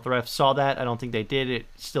I don't know if the refs saw that. I don't think they did. It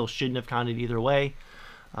still shouldn't have counted either way.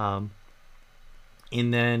 And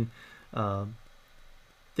then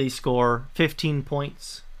they score 15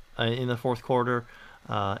 points in the fourth quarter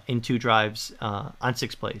in 2 drives on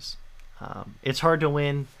 6 plays. It's hard to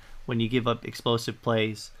win when you give up explosive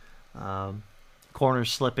plays.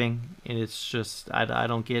 Corners slipping, and it's just I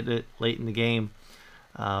don't get it late in the game.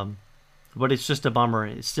 But it's just a bummer.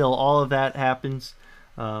 It's still, all of that happens.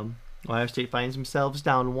 Ohio State finds themselves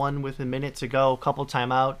down 1 with a minute to go, a couple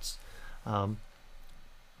timeouts.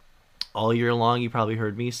 All year long, you probably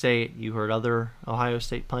heard me say it. You heard other Ohio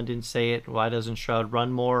State pundits say it. Why doesn't Stroud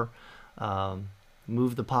run more?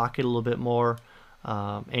 Move the pocket a little bit more?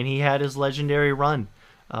 And he had his legendary run,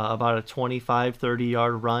 about a 25,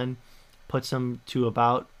 30-yard run. Puts him to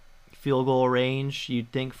about field goal range,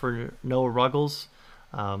 you'd think, for Noah Ruggles.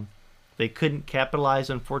 They couldn't capitalize,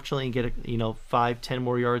 unfortunately, and get 5, 10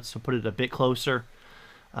 more yards to put it a bit closer.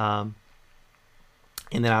 And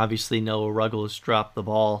then obviously Noah Ruggles dropped the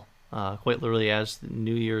ball quite literally as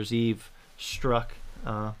New Year's Eve struck.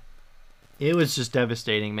 It was just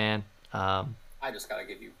devastating, man. I gotta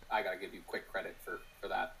give you quick credit for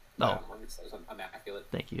that. Oh, that was immaculate.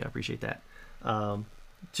 Thank you, I appreciate that.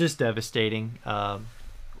 Just devastating.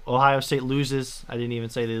 Ohio State loses. I didn't even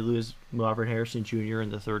say they lose. Marvin Harrison Jr. in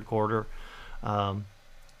the third quarter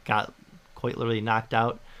got quite literally knocked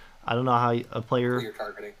out. I don't know how a player. Who you're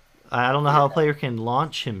targeting. I don't know how a player can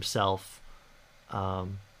launch himself.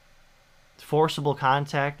 Forcible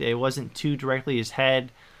contact. It wasn't too directly his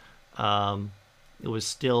head. It was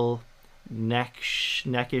still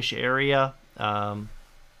neckish area.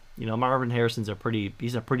 Marvin Harrison's a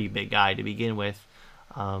pretty big guy to begin with.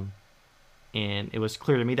 And it was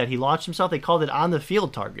clear to me that he launched himself. They called it on the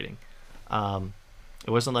field targeting. It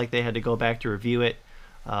wasn't like they had to go back to review it.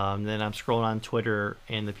 Then I'm scrolling on Twitter,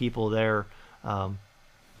 and the people there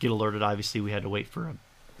get alerted. Obviously, we had to wait for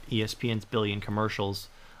ESPN's billion commercials.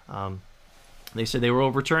 They said they were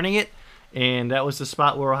overturning it, and that was the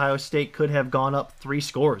spot where Ohio State could have gone up 3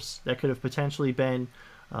 scores. That could have potentially been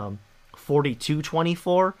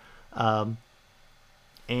 42-24.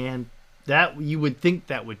 And that, you would think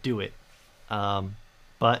that would do it.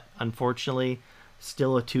 But unfortunately,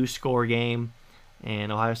 still a 2-score game,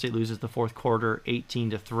 and Ohio State loses the fourth quarter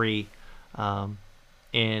 18-3.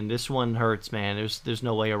 and this one hurts, man. There's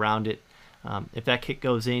no way around it. If that kick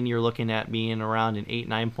goes in, you're looking at being around an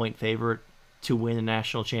 8-9 point favorite to win the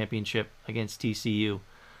national championship against TCU.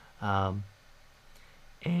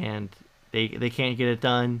 And they can't get it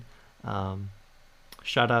done.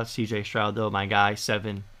 Shout out CJ Stroud, though, my guy,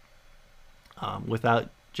 7. Without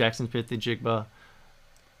Jackson Smith-Njigba,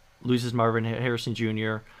 loses Marvin Harrison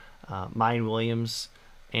Jr., Mayan Williams,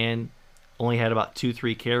 and only had about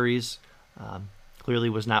 2-3 carries. Clearly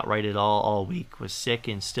was not right at all week. Was sick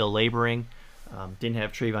and still laboring. Didn't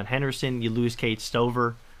have Trayvon Henderson. You lose Kate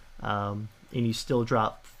Stover, and you still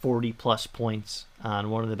drop 40-plus points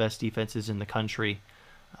on one of the best defenses in the country.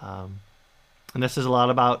 And this is a lot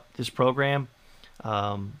about this program,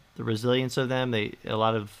 the resilience of them.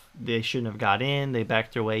 They shouldn't have got in. They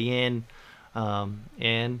backed their way in,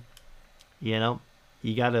 and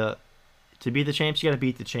you gotta to be the champs. You gotta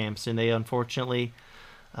beat the champs, and they unfortunately,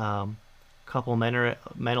 couple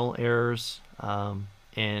mental errors,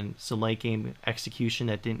 and some late game execution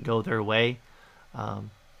that didn't go their way.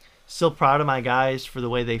 Still proud of my guys for the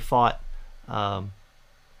way they fought.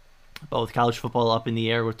 Both college football up in the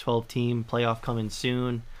air with 12-team playoff coming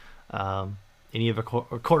soon, and you have a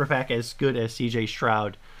quarterback as good as CJ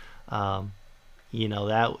Stroud. That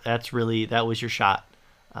was your shot.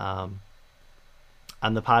 On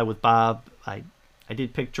the pod with Bob, I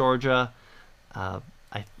did pick Georgia, but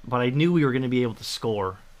I knew we were going to be able to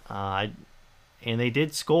score, and they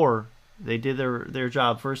did score. They did their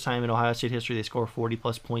job. First time in Ohio State history they score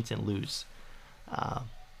 40-plus points and lose.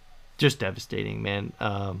 Just devastating, man.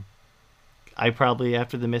 I probably,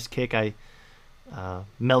 after the missed kick, I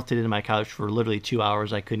melted in my couch for literally 2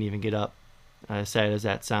 hours. I couldn't even get up, as sad as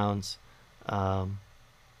that sounds.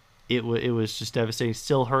 It was just devastating.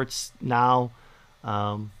 Still hurts now,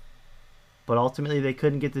 but ultimately they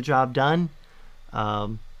couldn't get the job done.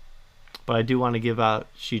 But I do want to give out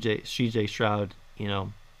CJ Stroud,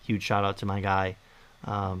 huge shout out to my guy.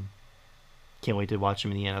 Can't wait to watch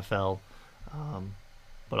him in the NFL.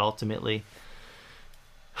 But ultimately,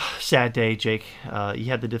 sad day, Jake. You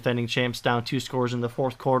had the defending champs down 2 scores in the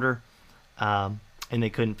fourth quarter, and they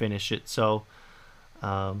couldn't finish it. So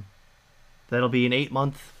that'll be an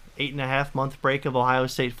 8.5 month break of Ohio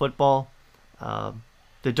State football.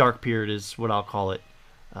 The dark period is what I'll call it.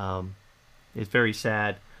 It's very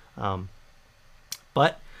sad.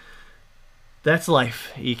 But that's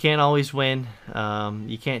life. You can't always win.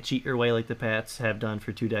 You can't cheat your way like the Pats have done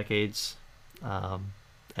for 2 decades.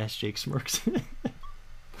 As Jake smirks.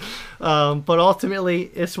 But ultimately,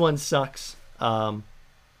 this one sucks. And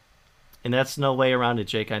that's no way around it,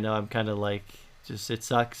 Jake. I know I'm kind of like, it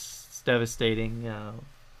sucks. It's devastating.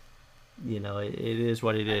 It is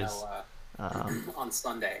what it is. On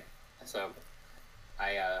Sunday, so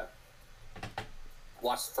I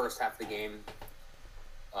watched the first half of the game,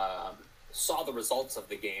 saw the results of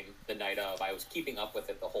the game the night of. I was keeping up with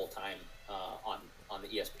it the whole time on the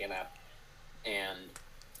ESPN app, and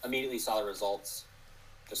immediately saw the results.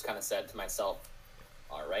 Just kind of said to myself,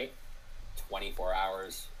 all right, 24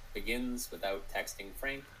 hours begins without texting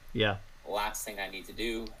Frank. Yeah. Last thing I need to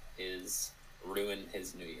do is ruin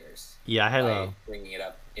his New Year's. Yeah, I had bringing it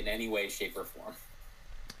up in any way, shape, or form.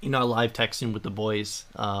 Live texting with the boys,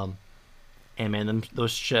 and man,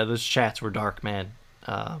 those chats were dark, man.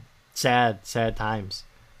 Sad times,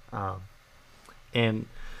 and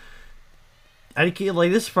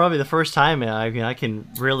this is probably the first time I can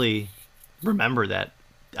really remember that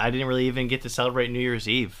I didn't really even get to celebrate New Year's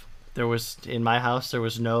Eve. There was, in my house, there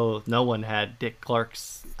was no one had Dick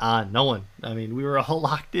Clark's on. No one. I mean, we were all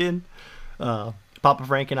locked in. Papa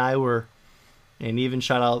Frank and I were, and even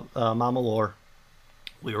shout out Mama Lore.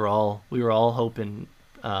 We were all hoping,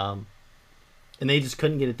 and they just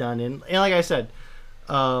couldn't get it done. And like I said,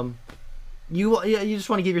 you just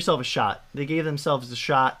want to give yourself a shot. They gave themselves a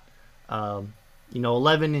shot.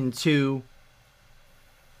 11-2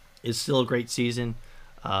 is still a great season.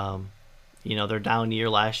 They're down year.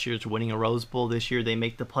 Last year's winning a Rose Bowl. This year they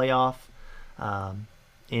make the playoff. And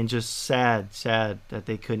just sad that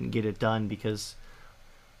they couldn't get it done because,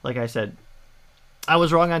 like I said, I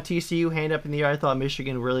was wrong on TCU, hand up in the air. I thought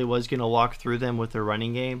Michigan really was going to walk through them with their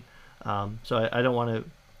running game. So I don't want to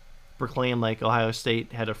proclaim like Ohio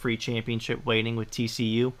State had a free championship waiting with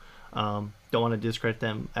TCU. Don't want to discredit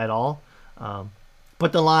them at all.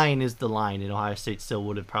 But the line is the line, and Ohio State still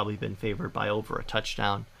would have probably been favored by over a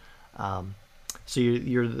touchdown. So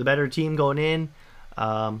you're the better team going in,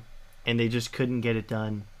 and they just couldn't get it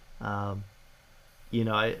done.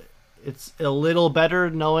 It's a little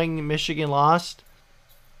better knowing Michigan lost.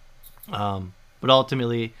 But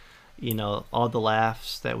ultimately, all the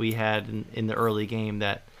laughs that we had in the early game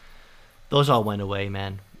that those all went away,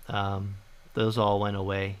 man. Those all went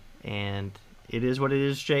away, and it is what it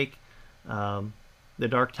is, Jake. The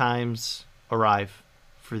dark times arrive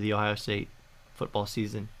for the Ohio State football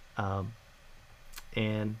season,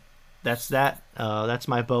 and that's that. That's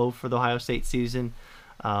my bow for the Ohio State season.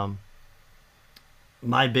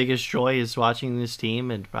 My biggest joy is watching this team,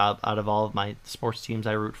 and out of all of my sports teams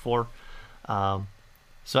I root for.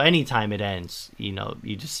 So anytime it ends,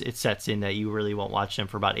 it sets in that you really won't watch them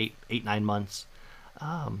for about 9 months.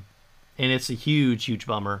 And it's a huge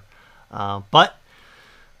bummer. But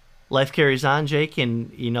life carries on, Jake,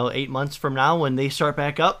 and 8 months from now when they start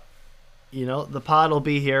back up, the pod will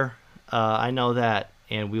be here. I know that,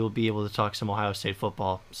 and we will be able to talk some Ohio State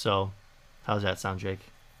football. So how's that sound, Jake?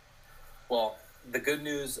 Well, the good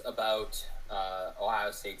news about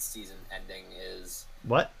Ohio State's season ending is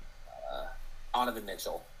what? Donovan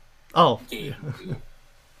Mitchell. Oh, game yeah.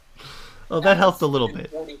 Well, that helped a little in bit.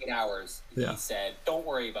 48 hours, he said, "Don't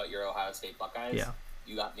worry about your Ohio State Buckeyes. Yeah.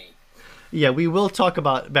 You got me." Yeah, we will talk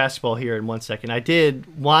about basketball here in 1 second. I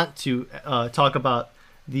did want to talk about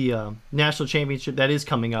the national championship that is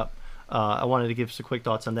coming up. I wanted to give some quick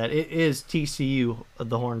thoughts on that. It is TCU,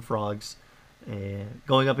 the Horned Frogs,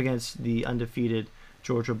 going up against the undefeated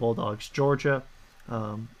Georgia Bulldogs. Georgia,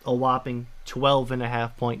 a whopping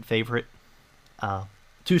 12.5-point favorite.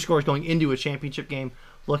 2 scores going into a championship game,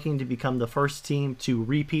 looking to become the first team to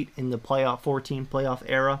repeat in the 14 playoff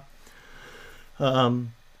era.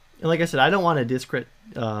 And like I said, I don't want to discredit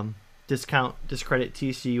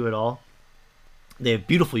TCU at all. They have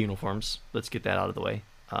beautiful uniforms. Let's get that out of the way.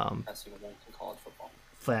 That's even ranked in college football.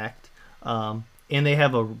 Fact. And they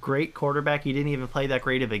have a great quarterback. He didn't even play that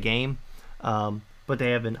great of a game. But they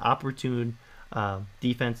have an opportune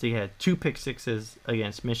defense. They had 2 pick sixes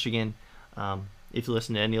against Michigan. If you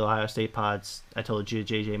listen to any Ohio State pods, I told you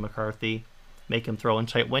J.J. McCarthy, make him throw in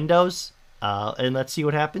tight windows, and let's see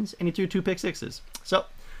what happens. And he threw 2 pick sixes. So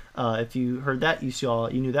if you heard that, you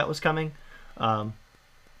knew that was coming. But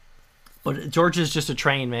Georgia's just a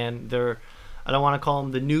train, man. I don't want to call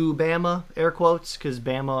them the new Bama, air quotes, because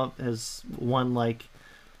Bama has won like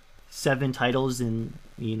 7 titles in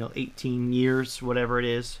 18 years, whatever it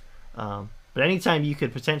is. But anytime you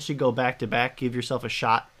could potentially go back to back, give yourself a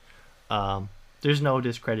shot. There's no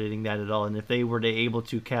discrediting that at all. And if they were able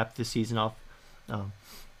to cap the season off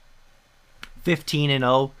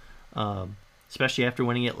 15-0, especially after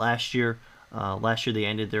winning it last year. Last year they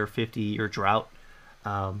ended their 50-year drought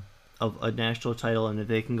of a national title, and if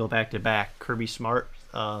they can go back to back, Kirby Smart,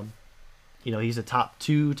 he's a top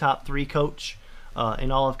 2, top 3 coach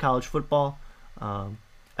in all of college football.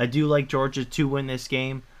 I do like Georgia to win this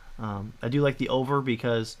game. I do like the over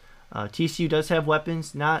because TCU does have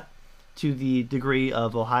weapons, not to the degree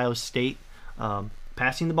of Ohio State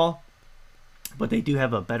passing the ball, but they do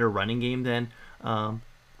have a better running game than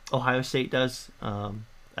Ohio State does. A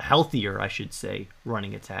healthier, I should say,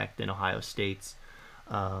 running attack than Ohio State's.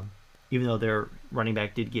 Even though their running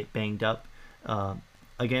back did get banged up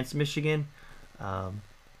against Michigan, it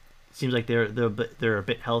seems like they're a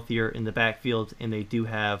bit healthier in the backfield, and they do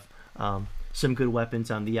have some good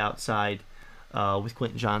weapons on the outside with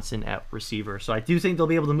Quentin Johnson at receiver. So I do think they'll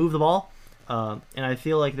be able to move the ball, and I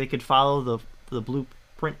feel like they could follow the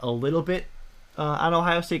blueprint a little bit on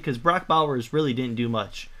Ohio State, because Brock Bowers really didn't do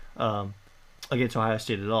much against Ohio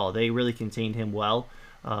State at all. They really contained him well.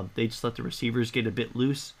 They just let the receivers get a bit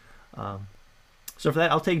loose. So for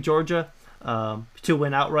that, I'll take Georgia to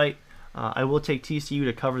win outright. I will take TCU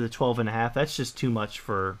to cover the 12.5. That's just too much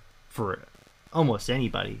for almost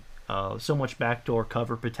anybody. So much backdoor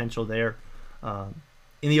cover potential there.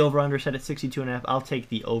 In the over-under set at 62.5, I'll take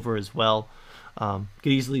the over as well. Could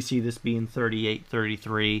easily see this being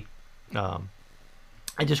 38-33.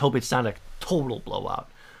 I just hope it's not a total blowout.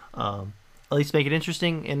 At least make it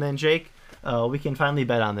interesting. And then, Jake, we can finally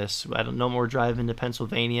bet on this. No more driving to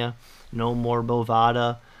Pennsylvania. No more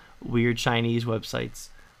Bovada, weird Chinese websites.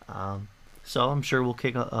 So I'm sure we'll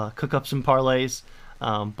cook up some parlays.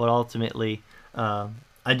 But ultimately,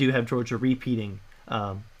 I do have Georgia repeating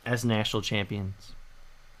as national champions.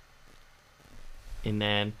 And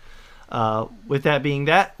then, with that being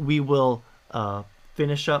that, we will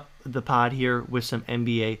finish up the pod here with some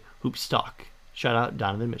NBA hoops talk. Shout out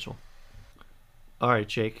Donovan Mitchell. All right,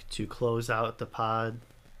 Jake, to close out the pod,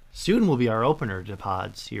 soon will be our opener to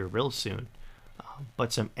pods here real soon.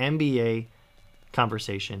 But some NBA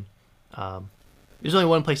conversation. There's only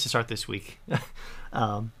one place to start this week.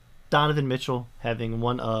 Donovan Mitchell having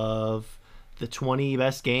one of the 20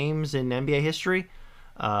 best games in NBA history.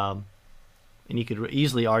 And you could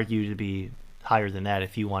easily argue to be higher than that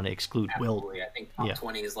if you want to exclude Absolutely. Will. I think top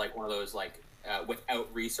 20 is like one of those like without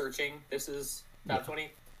researching this is top 20.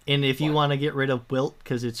 And if you want to get rid of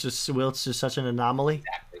Wilt's just such an anomaly,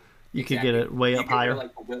 Exactly. You could get it way up higher.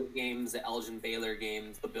 Like the Wilt games, the Elgin Baylor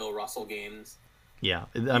games, the Bill Russell games. Yeah,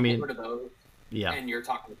 I mean, get rid of those. Yeah, and you're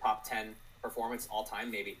talking top 10 performance all time,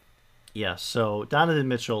 maybe. Yeah. So Donovan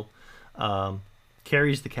Mitchell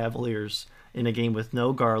carries the Cavaliers in a game with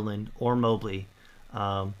no Garland or Mobley.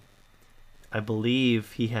 I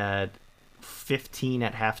believe he had 15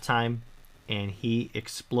 at halftime, and he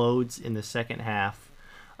explodes in the second half.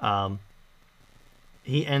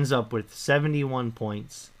 He ends up with 71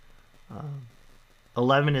 points,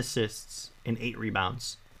 11 assists, and 8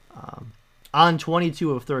 rebounds on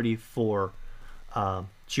 22 of 34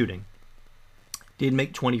 shooting. Did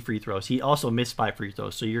make 20 free throws. He also missed 5 free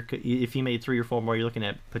throws. So if he made 3 or 4 more, you're looking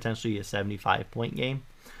at potentially a 75-point game.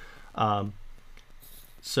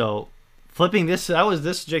 So flipping this,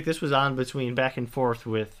 Jake. This was on between back and forth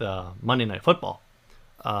with Monday Night Football.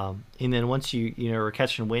 And then once you were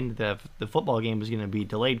catching wind that the football game was going to be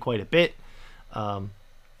delayed quite a bit,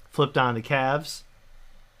 flipped on the Cavs.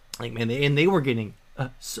 Like, man, they were getting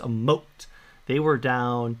smoked. They were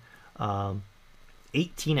down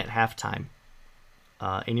 18 at halftime.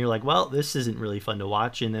 And you're like, well, this isn't really fun to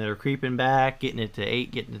watch. And then they're creeping back, getting it to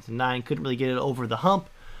 8, getting it to 9. Couldn't really get it over the hump.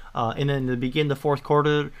 And then to begin the fourth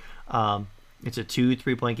quarter, it's a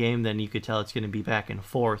 2-3 point game. Then you could tell it's going to be back and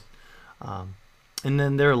forth. And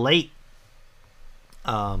then they're late.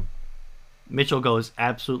 Mitchell goes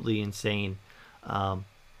absolutely insane.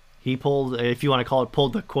 He pulled, if you want to call it,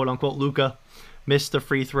 pulled the quote-unquote Luka. Missed the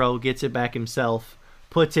free throw, gets it back himself,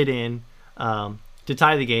 puts it in to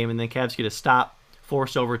tie the game. And then Cavs get a stop,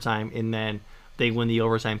 forced overtime, and then they win the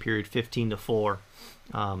overtime period 15-4.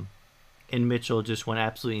 And Mitchell just went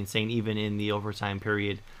absolutely insane even in the overtime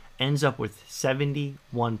period. Ends up with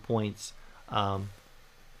 71 points. I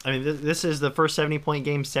mean, this is the first 70-point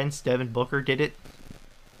game since Devin Booker did it.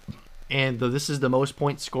 And this is the most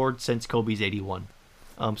points scored since Kobe's 81.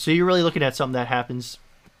 So you're really looking at something that happens.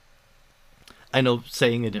 I know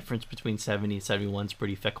saying the difference between 70 and 71 is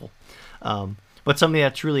pretty fickle. But something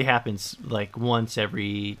that truly happens like once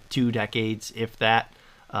every 2 decades, if that.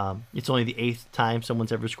 It's only the 8th time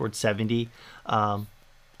someone's ever scored 70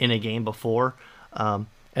 in a game before. And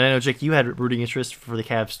I know, Jake, you had rooting interest for the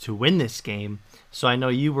Cavs to win this game. So I know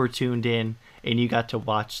you were tuned in and you got to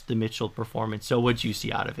watch the Mitchell performance. So what did you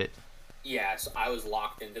see out of it? Yeah, so I was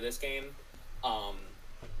locked into this game.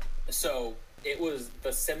 So it was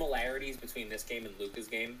the similarities between this game and Luka's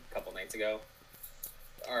game a couple nights ago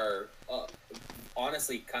are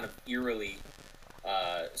honestly kind of eerily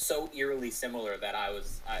so eerily similar that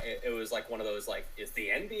it was like one of those, like, is the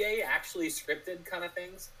NBA actually scripted kind of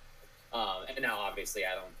things? And now obviously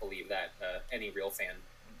I don't believe that any real fan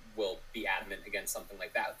will be adamant against something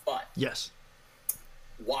like that, but yes,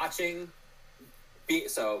 we'll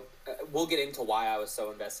get into why I was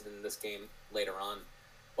so invested in this game later on,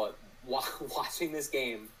 but watching this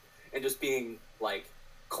game and just being like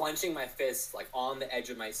clenching my fists, like on the edge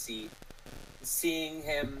of my seat, seeing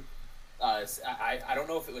him. I don't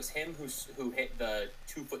know if it was him who hit the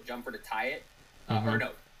 2-foot jumper to tie it, or no,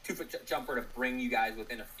 2-foot jumper to bring you guys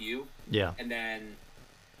within a few. Yeah. And then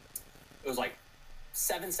it was like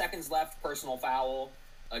 7 seconds left, personal foul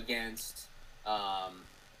against. I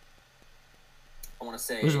want to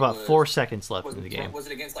say it was about 4 seconds left in the game. Was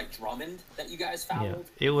it against like Drummond that you guys fouled?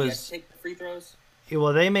 Yeah, it was. You had to take the free throws.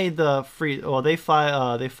 Well, they made the free. Well, they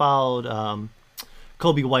fouled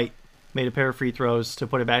Kobe White. Made a pair of free throws to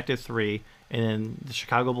put it back to 3, and then the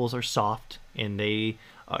Chicago Bulls are soft and they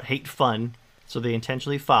hate fun, so they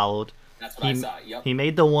intentionally fouled. That's what I saw. Yep. He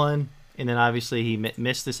made the one, and then obviously he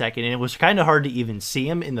missed the second, and it was kind of hard to even see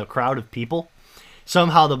him in the crowd of people.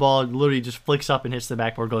 Somehow the ball literally just flicks up and hits the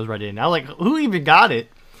backboard, goes right in. I was like, who even got it?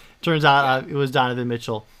 Turns out it was Donovan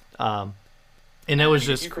Mitchell, and it was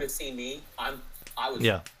just. You could have seen me. I was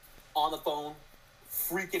on the phone,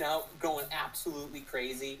 freaking out, going absolutely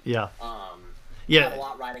crazy. Yeah. Yeah. Had a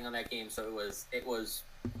lot riding on that game, so it was.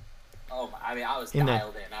 Oh my! I mean, I was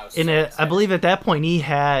dialed in. I was. I believe at that point he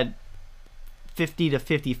had 50 to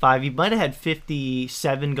 55. He might have had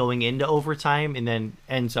 57 going into overtime, and then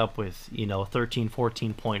ends up with 13,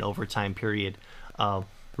 14 point overtime period.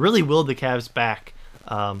 Really willed the Cavs back,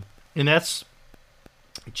 and that's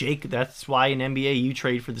Jake. That's why in NBA you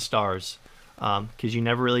trade for the stars, because you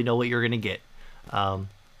never really know what you're gonna get.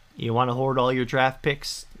 You want to hoard all your draft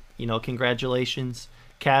picks. Congratulations.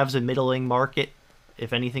 Cavs a middling market,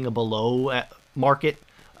 if anything a below market.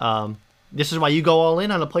 This is why you go all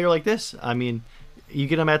in on a player like this. I mean, you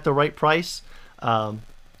get him at the right price to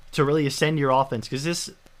really ascend your offense.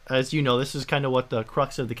 Because as you know, this is kind of what the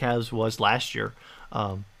crux of the Cavs was last year.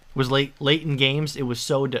 Was late in games. It was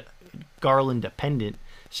so Garland dependent,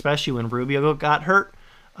 especially when Rubio got hurt.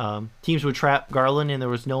 Teams would trap Garland, and there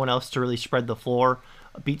was no one else to really spread the floor,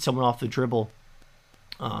 beat someone off the dribble,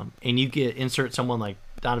 and you get insert someone like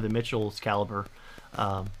Donovan Mitchell's caliber.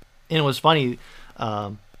 And it was funny.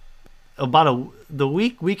 About the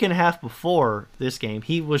week and a half before this game,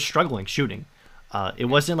 he was struggling shooting. It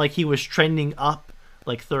wasn't like he was trending up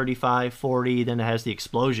like 35, 40, then it has the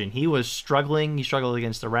explosion. He was struggling. He struggled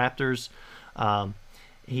against the Raptors.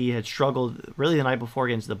 He had struggled really the night before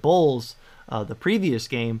against the Bulls, the previous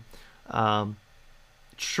game.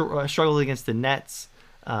 Struggled against the Nets.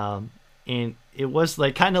 And it was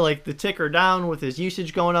like kind of like the ticker down with his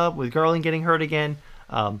usage going up, with Garland getting hurt again.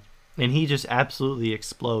 And he just absolutely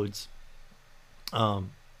explodes. And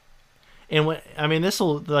when, I mean, this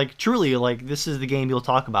will like truly like this is the game you'll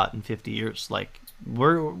talk about in 50 years. Like,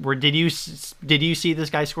 where did you see this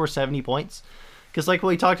guy score 70 points? Because like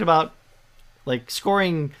we talked about, like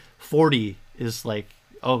scoring 40 is like,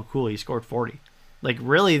 oh cool, he scored 40. Like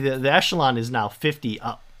really, the echelon is now 50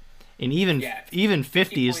 up, and even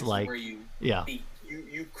 50 is like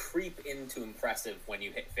you creep into impressive when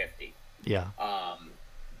you hit 50. Yeah.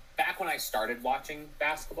 Back when I started watching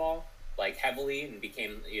basketball like heavily and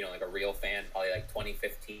became, like a real fan, probably like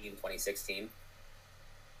 2015, 2016,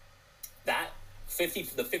 that the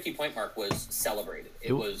 50-point mark was celebrated.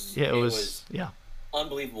 It was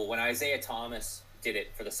unbelievable. When Isaiah Thomas did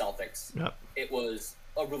it for the Celtics, it was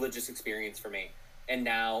a religious experience for me. And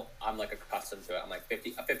now I'm like accustomed to it. I'm like a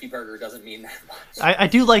 50 burger doesn't mean that much. I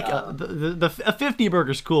do like a 50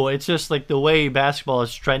 burger's cool. It's just like the way basketball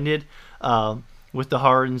has trended. With the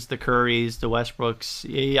Hardens, the Currys, the Westbrooks,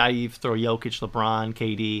 I throw Jokic, LeBron,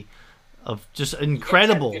 KD, of just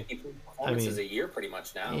incredible. 50 performances a year, pretty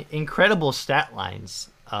much now. Incredible stat lines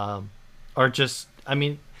are just. I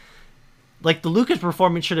mean, like the Lucas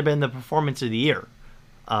performance should have been the performance of the year.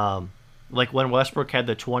 Like when Westbrook had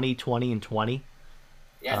the 20, 20, and 20.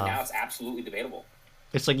 Yeah, now it's absolutely debatable.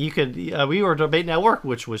 It's like you could. We were debating at work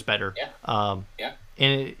which was better. Yeah.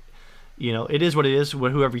 And. It is what it is,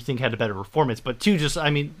 whoever you think had a better performance. But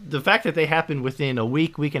the fact that they happened within a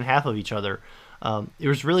week and a half of each other, it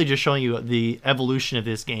was really just showing you the evolution of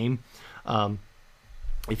this game.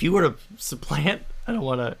 If you were to supplant, I don't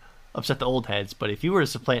want to upset the old heads, but if you were to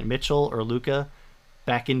supplant Mitchell or Luka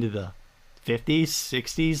back into the 50s,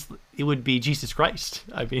 60s, it would be Jesus Christ.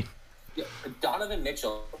 I mean, Donovan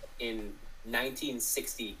Mitchell in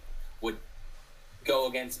 1960 would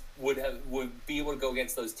be able to go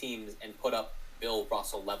against those teams and put up Bill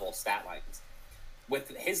Russell level stat lines.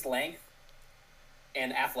 With his length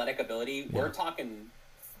and athletic ability, we're talking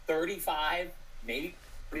 35, maybe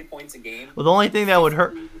 30 points a game. Well, the only thing that would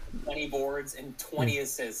hurt 20 boards and 20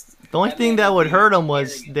 assists. The only thing that would hurt him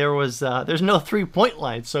was there's no 3-point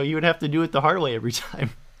line, so you would have to do it the hard way every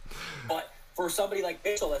time. But for somebody like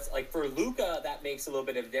Mitchell, that's like for Luka, that makes a little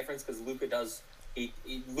bit of a difference because Luka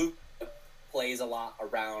plays a lot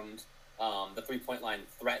around the 3-point line,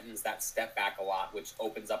 threatens that step back a lot, which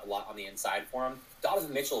opens up a lot on the inside for him.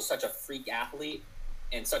 Donovan Mitchell is such a freak athlete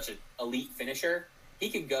and such an elite finisher. He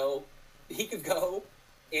could go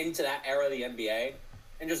into that era of the NBA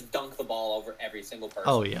and just dunk the ball over every single person.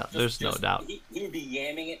 Oh yeah, there's no doubt. He would be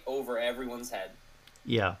yamming it over everyone's head.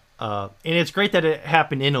 Yeah, and it's great that it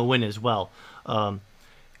happened in a win as well. And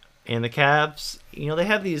the Cavs, they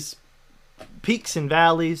have these peaks and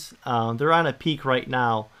valleys. They're on a peak right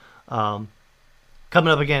now, coming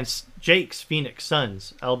up against Jake's Phoenix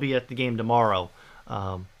Suns. I'll be at the game tomorrow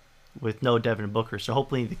with no Devin Booker, so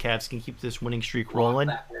hopefully the Cavs can keep this winning streak rolling.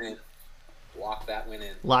 Lock that win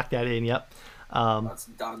in. Lock that in, yep. That's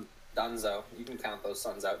donezo. You can count those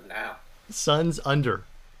Suns out now. Suns under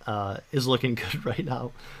is looking good right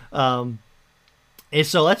now. And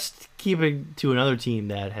so let's keep it to another team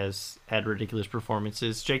that has had ridiculous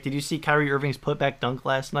performances. Jake, did you see Kyrie Irving's putback dunk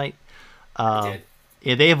last night? I did.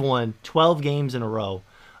 Yeah, they have won 12 games in a row,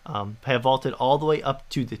 have vaulted all the way up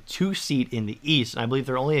to the 2 seed in the East, and I believe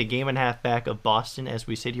they're only a game and a half back of Boston as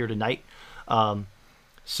we sit here tonight.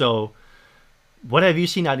 So what have you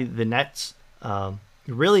seen out of the Nets?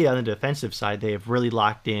 Really on the defensive side, they have really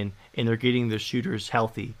locked in, and they're getting their shooters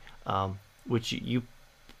healthy, which you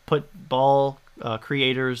put ball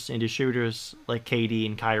creators into shooters like KD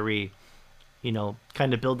and Kyrie,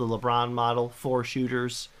 kind of build the LeBron model for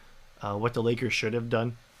shooters, what the Lakers should have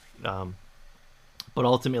done. But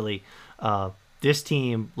ultimately, this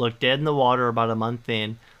team looked dead in the water about a month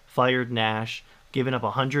in, fired Nash, giving up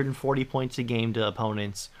 140 points a game to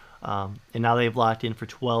opponents, and now they've locked in for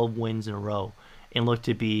 12 wins in a row and look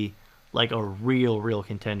to be like a real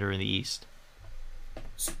contender in the East.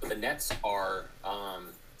 So the Nets are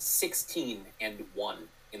 16-1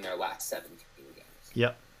 in their last 17 games.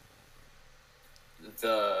 Yep.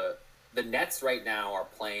 The Nets right now are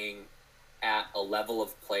playing at a level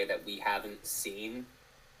of play that we haven't seen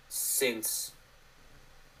since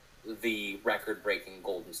the record-breaking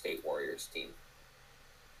Golden State Warriors team.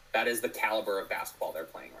 That is the caliber of basketball they're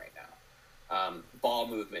playing right now. Ball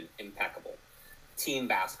movement, impeccable. Team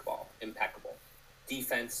basketball, impeccable.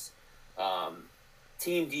 Defense,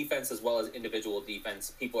 team defense as well as individual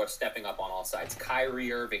defense. People are stepping up on all sides.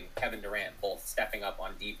 Kyrie Irving, Kevin Durant, both stepping up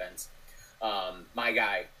on defense. My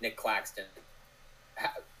guy, Nick Claxton,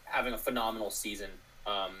 having a phenomenal season,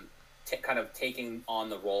 kind of taking on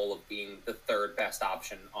the role of being the third best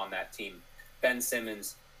option on that team. Ben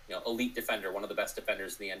Simmons, elite defender, one of the best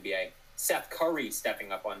defenders in the NBA. Seth Curry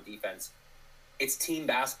stepping up on defense. It's team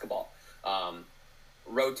basketball.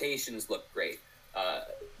 Rotations look great.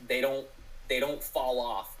 They don't fall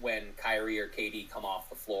off when Kyrie or KD come off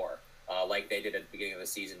the floor like they did at the beginning of the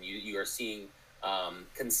season. You are seeing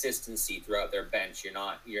consistency throughout their bench.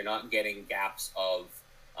 You're not getting gaps of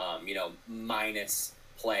minus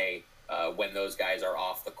play when those guys are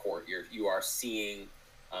off the court. You are seeing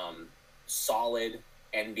solid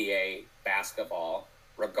NBA basketball,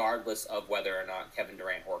 regardless of whether or not Kevin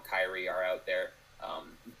Durant or Kyrie are out there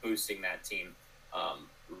boosting that team.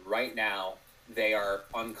 Right now, they are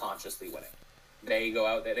unconsciously winning. They go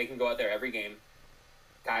out there. They can go out there every game.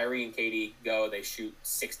 Kyrie and KD go. They shoot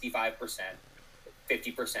 65%,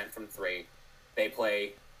 50% from three. They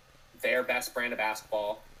play their best brand of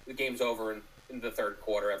basketball. The game's over in the third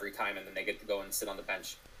quarter every time, and then they get to go and sit on the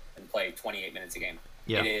bench and play 28 minutes a game.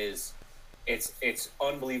 Yeah. It's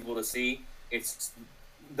unbelievable to see. It's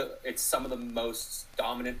some of the most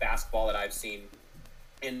dominant basketball that I've seen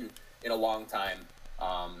in a long time.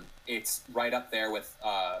 It's right up there with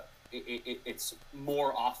it's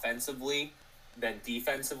more offensively than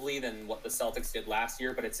defensively than what the Celtics did last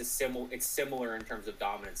year, but it's similar in terms of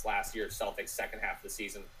dominance. Last year, Celtics second half of the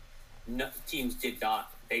season, teams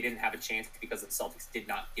didn't have a chance because the Celtics did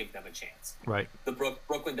not give them a chance. Right.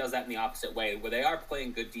 Brooklyn does that in the opposite way, where they are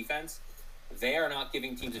playing good defense. They are not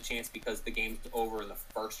giving teams a chance because the game's over in the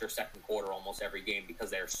first or second quarter almost every game because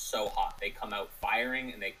they're so hot. They come out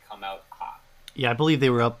firing and they come out hot. Yeah, I believe they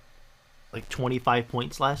were up like 25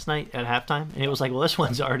 points last night at halftime, and it was like, well, this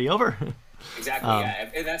one's already over. Exactly, yeah.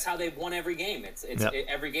 And that's how they've won every game.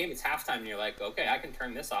 Every game, it's halftime, and you're like, okay, I can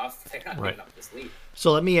turn this off. They're not giving up this lead.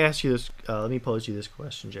 So let me ask you this. Let me pose you this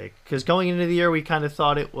question, Jake. Because going into the year, we kind of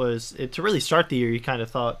thought to really start the year, you kind of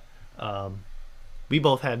thought we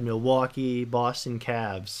both had Milwaukee, Boston,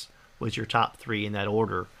 Cavs was your top three in that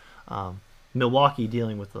order. Milwaukee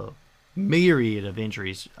dealing with a myriad of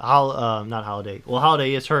injuries. Not Holiday. Well,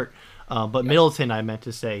 Holiday is hurt, but Middleton, I meant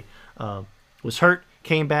to say, was hurt.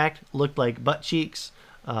 Came back, looked like butt cheeks,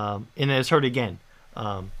 and then is hurt again.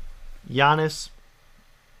 Giannis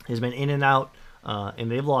has been in and out, and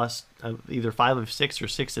they've lost either 5 of 6 or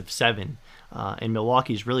 6 of 7. And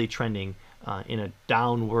Milwaukee's really trending in a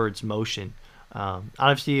downwards motion.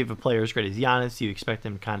 Obviously, if a player as great as Giannis, you expect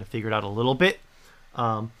them to kind of figure it out a little bit.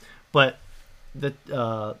 But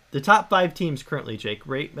the top 5 teams currently, Jake,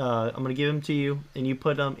 right? I'm going to give them to you, and you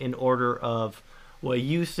put them in order of what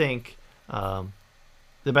you think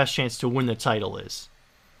the best chance to win the title is.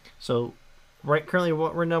 So, right currently,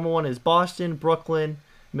 what we're number 1 is Boston, Brooklyn,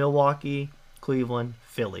 Milwaukee, Cleveland,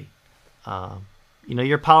 Philly.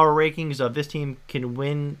 Your power rankings of this team can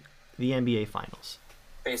win the NBA Finals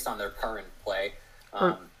based on their current play,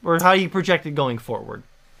 or how you project it going forward.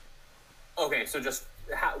 Okay, so just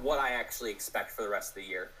what I actually expect for the rest of the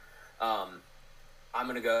year. I'm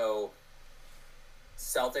going to go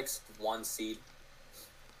Celtics 1 seed,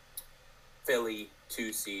 Philly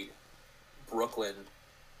 2 seed, Brooklyn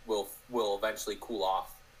will eventually cool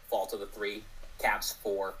off, fall to the 3, Cavs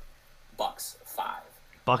 4, Bucks 5.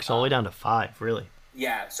 Bucks all the way down to 5, really.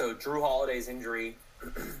 Yeah, so Drew Holiday's injury.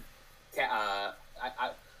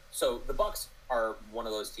 So the Bucks are one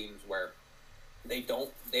of those teams where they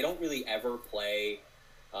don't really ever play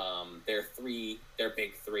their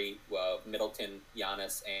big three, Middleton,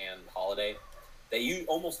 Giannis, and Holiday. They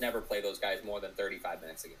almost never play those guys more than 35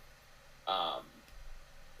 minutes a game.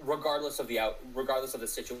 Regardless of the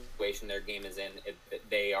situation their game is in,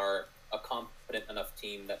 they are a competent enough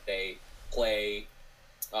team that they play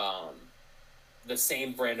the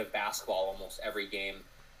same brand of basketball almost every game,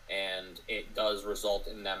 and it does result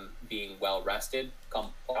in them being well rested come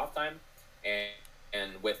playoff time.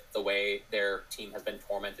 And with the way their team has been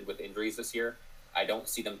tormented with injuries this year, I don't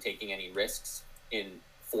see them taking any risks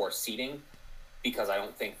for seeding. because I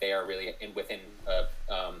don't think they are really within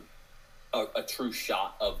a true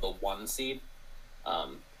shot of the 1 seed.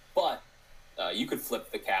 But you could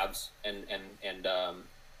flip the Cavs and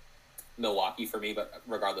Milwaukee for me, but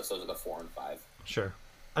regardless, those are the 4 and 5. Sure.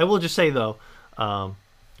 I will just say though, kind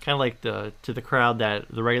of like to the crowd that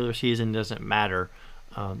the regular season doesn't matter.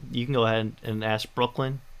 You can go ahead and ask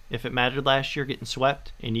Brooklyn if it mattered last year getting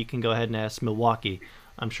swept, and you can go ahead and ask Milwaukee.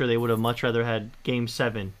 I'm sure they would have much rather had Game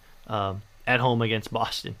 7 at home against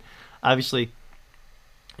Boston. Obviously,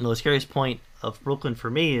 the scariest point of Brooklyn for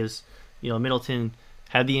me is, Middleton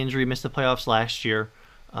had the injury, missed the playoffs last year.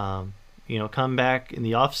 Come back in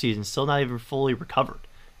the offseason, still not even fully recovered.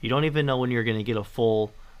 You don't even know when you're going to get a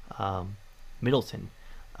full Middleton.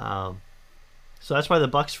 So that's why the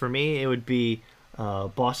Bucks for me, it would be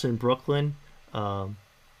Boston, Brooklyn,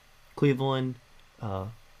 Cleveland,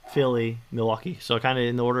 Philly, Milwaukee. So kind of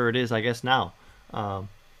in the order it is, I guess, now.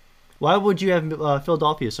 Why would you have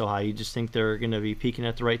Philadelphia so high? You just think they're going to be peaking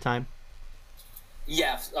at the right time?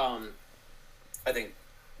 Yes. I think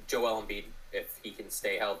Joel Embiid, if he can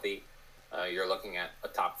stay healthy, you're looking at a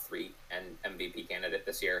top 3 and MVP candidate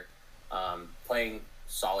this year. Playing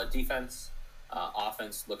solid defense.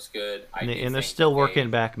 Offense looks good. And they're still working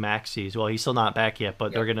back Maxey's. Well, he's still not back yet,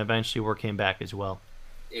 but they're going to eventually work him back as well.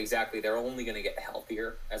 Exactly. They're only going to get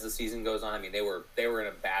healthier as the season goes on. I mean, they were in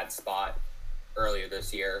a bad spot earlier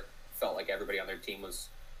this year. Felt like everybody on their team was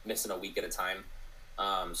missing a week at a time.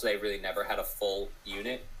 So they really never had a full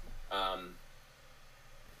unit.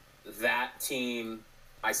 That team,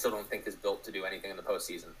 I still don't think is built to do anything in the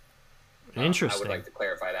postseason. Interesting. I would like to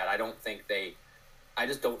clarify that. I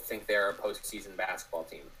just don't think they're a postseason basketball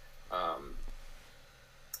team. I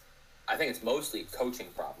think it's mostly a coaching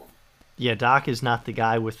problem. Yeah, Doc is not the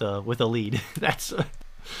guy with a lead. That's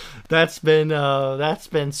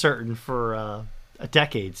been certain for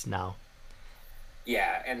decades now.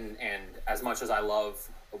 Yeah, and as much as I love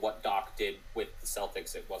what Doc did with the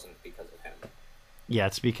Celtics, it wasn't because of him. Yeah,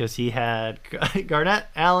 it's because he had Garnett,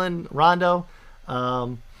 Allen, Rondo,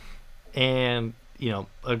 and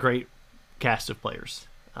a great cast of players.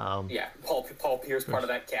 Yeah, Paul Pierce, part of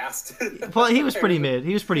that cast. Well, he was pretty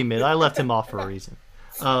mid. I left him off for a reason.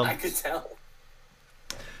 I could tell.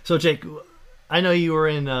 So, Jake, I know you were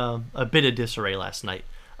in a bit of disarray last night.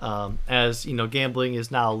 As gambling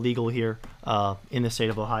is now legal here in the state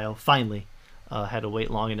of Ohio. Finally, had to wait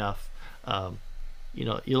long enough.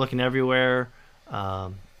 You're looking everywhere.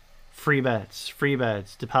 Free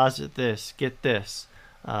bets, deposit this, get this.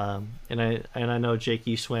 And I know, Jake,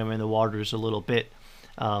 you swam in the waters a little bit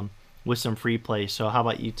with some free plays. So how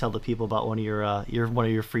about you tell the people about one of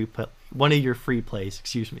your free plays?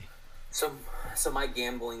 Excuse me. So my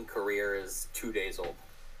gambling career is 2 days old.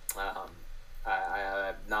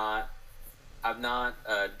 I've not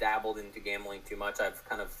dabbled into gambling too much. I've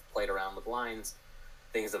kind of played around with lines,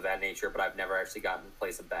 things of that nature, but I've never actually gotten to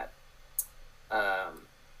place a bet.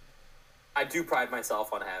 I do pride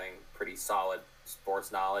myself on having pretty solid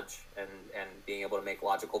sports knowledge and being able to make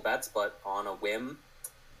logical bets, but on a whim,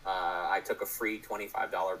 I took a free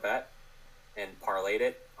 $25 bet and parlayed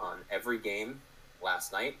it on every game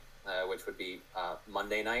last night, which would be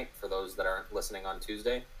Monday night for those that aren't listening on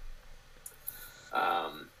Tuesday.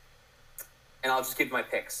 And I'll just give my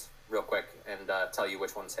picks real quick and tell you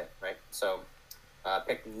which ones hit, right? So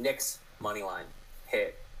pick Knicks money line,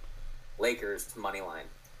 hit. Lakers money line,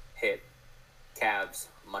 hit. Cavs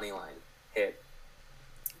money line, hit.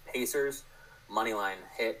 Pacers money line,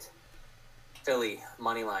 hit. Philly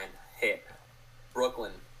money line, hit.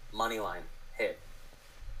 Brooklyn money line, hit.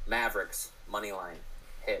 Mavericks money line,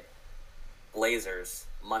 hit. Blazers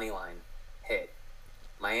money line, hit.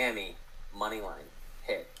 Miami money line,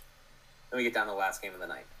 hit. Then we get down to the last game of the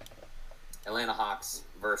night. Atlanta Hawks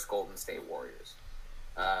versus Golden State Warriors.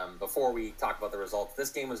 Before we talk about the results,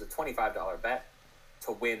 this game was a $25 bet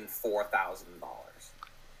to win $4,000.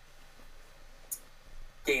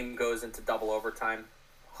 Game goes into double overtime.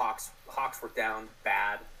 Hawks were down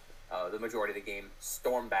bad the majority of the game.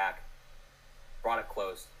 Stormed back, brought it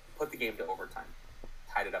close, put the game to overtime,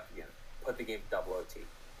 tied it up again, put the game to double OT.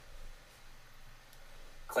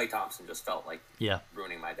 Klay Thompson just felt like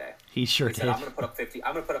ruining my day. He sure did. Said, I'm going to put up 50.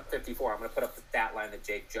 I'm going to put up 54. I'm going to put up the stat line that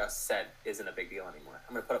Jake just said isn't a big deal anymore.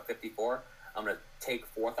 I'm going to put up 54. I'm going to take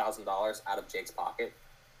 $4,000 out of Jake's pocket,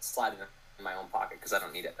 slide it in my own pocket because I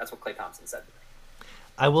don't need it. That's what Klay Thompson said to me.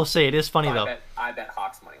 I will say it is funny though. I bet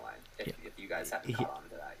Hawks money line if you guys haven't caught on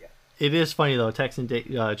to that yet. It is funny though. Texting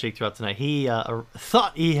Jake throughout tonight, he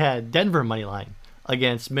thought he had Denver money line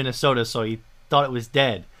against Minnesota, so he thought it was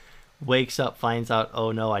dead. Wakes up, finds out,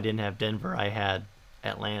 oh no, I didn't have Denver. I had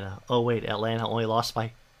Atlanta. Oh wait, Atlanta only lost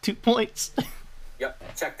by 2 points.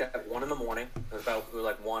 checked at 1 in the morning. It was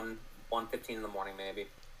like 1:15 in the morning maybe.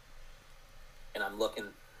 And I'm looking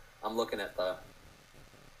at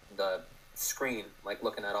the screen, like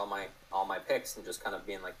looking at all my picks and just kind of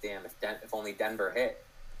being like, damn, if only Denver hit,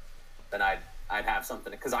 then I'd have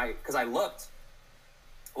something, because I looked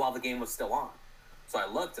while the game was still on. So I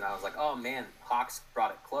looked and I was like, oh man, Hawks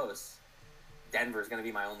brought it close. Denver's going to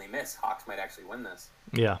be my only miss. Hawks might actually win this.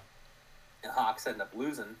 Yeah. And Hawks ended up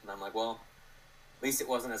losing, and I'm like, well, at least it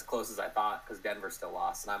wasn't as close as I thought, because Denver still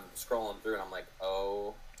lost. And I'm scrolling through and I'm like,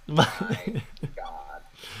 oh my God,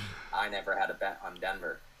 I never had a bet on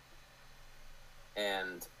Denver.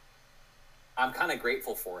 And I'm kind of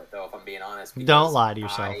grateful for it, though, if I'm being honest. Don't lie to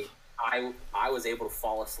yourself. I was able to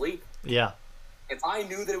fall asleep. Yeah. If I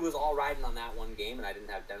knew that it was all riding on that one game and I didn't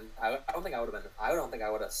have Denver, I don't think I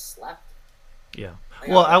would have slept. Yeah.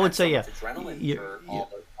 Well, I would say, yeah. Adrenaline for all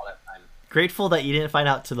that time. Grateful that you didn't find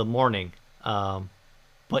out till the morning.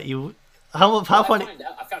 But you, how funny?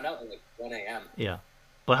 I found out at like 1 a.m. Yeah.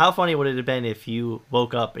 But how funny would it have been if you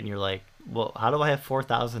woke up and you're like, well, how do I have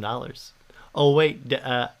 $4,000? Oh, wait,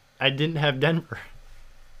 I didn't have Denver.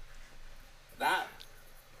 That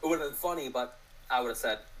would have been funny, but I would have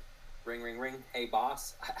said, ring, ring, ring. Hey,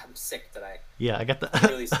 boss, I'm sick today. Yeah, I got the... I'm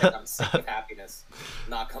really sick. I'm sick of happiness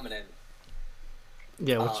not coming in.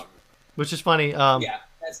 Yeah, which is funny. Yeah,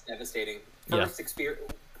 that's devastating. Yeah.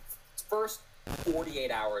 First 48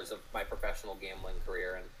 hours of my professional gambling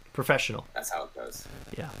career, and professional. That's how it goes.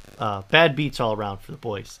 Yeah, bad beats all around for the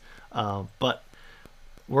boys. But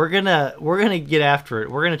we're gonna get after it.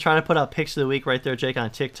 We're gonna try to put out picks of the week right there, Jake, on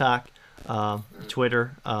TikTok,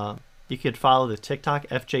 Twitter. You could follow the TikTok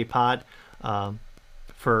FJ Pod.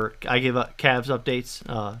 I give up Cavs updates,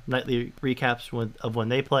 nightly recaps of when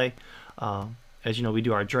they play. As you know, we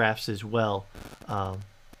do our drafts as well.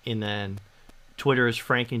 And then Twitter is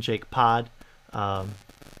Frank and Jake Pod. And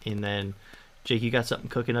then Jake, you got something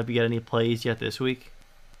cooking up? You got any plays yet this week?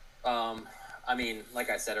 I mean, like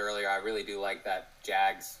I said earlier, I really do like that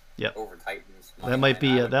Jags over Titans. That might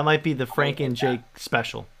be the Frank and Jake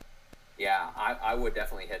special. Yeah, I would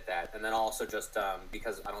definitely hit that. And then also just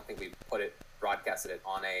because I don't think we broadcasted it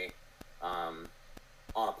on a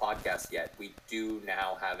podcast yet, we do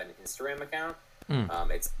now have an Instagram account.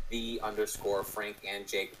 It's _Frank and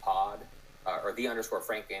Jake Pod, or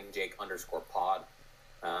 _Frank and Jake _pod.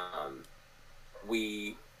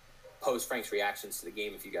 We post Frank's reactions to the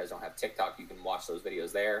game. If you guys don't have TikTok, you can watch those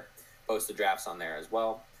videos there. Post the drafts on there as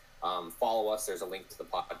well. Follow us. There's a link to the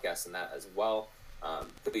podcast in that as well.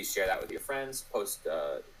 Please share that with your friends.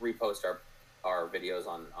 Repost our videos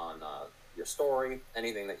on your story.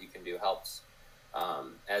 Anything that you can do helps.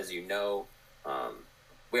 As you know,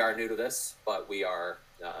 we are new to this, but we are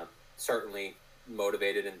certainly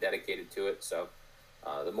motivated and dedicated to it. So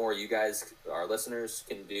the more you guys, our listeners,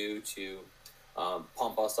 can do to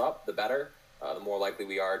pump us up, the better. The more likely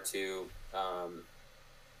we are to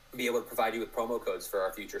be able to provide you with promo codes for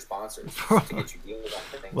our future sponsors to get you deals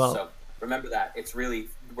on things. Well, so remember that. It's really,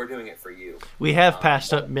 we're doing it for you. We have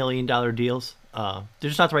passed up $1 million deals. They're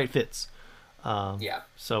just not the right fits.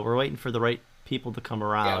 So we're waiting for the right people to come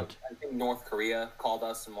around. Yeah, I think North Korea called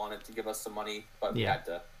us and wanted to give us some money, but we had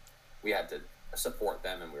to support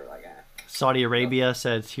them, and we were like, Saudi Arabia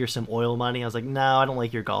said, here's some oil money. I was like, no, I don't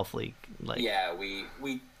like your golf league. Yeah, we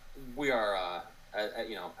are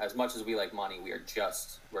as much as we like money, we're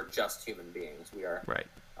just human beings. We are right.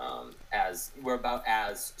 We're about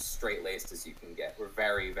as straight-laced as you can get. We're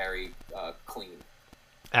very, very clean.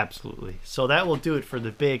 Absolutely. So that will do it for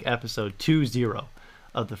the big episode 20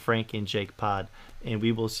 of the Frank and Jake Pod, and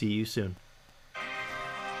we will see you soon.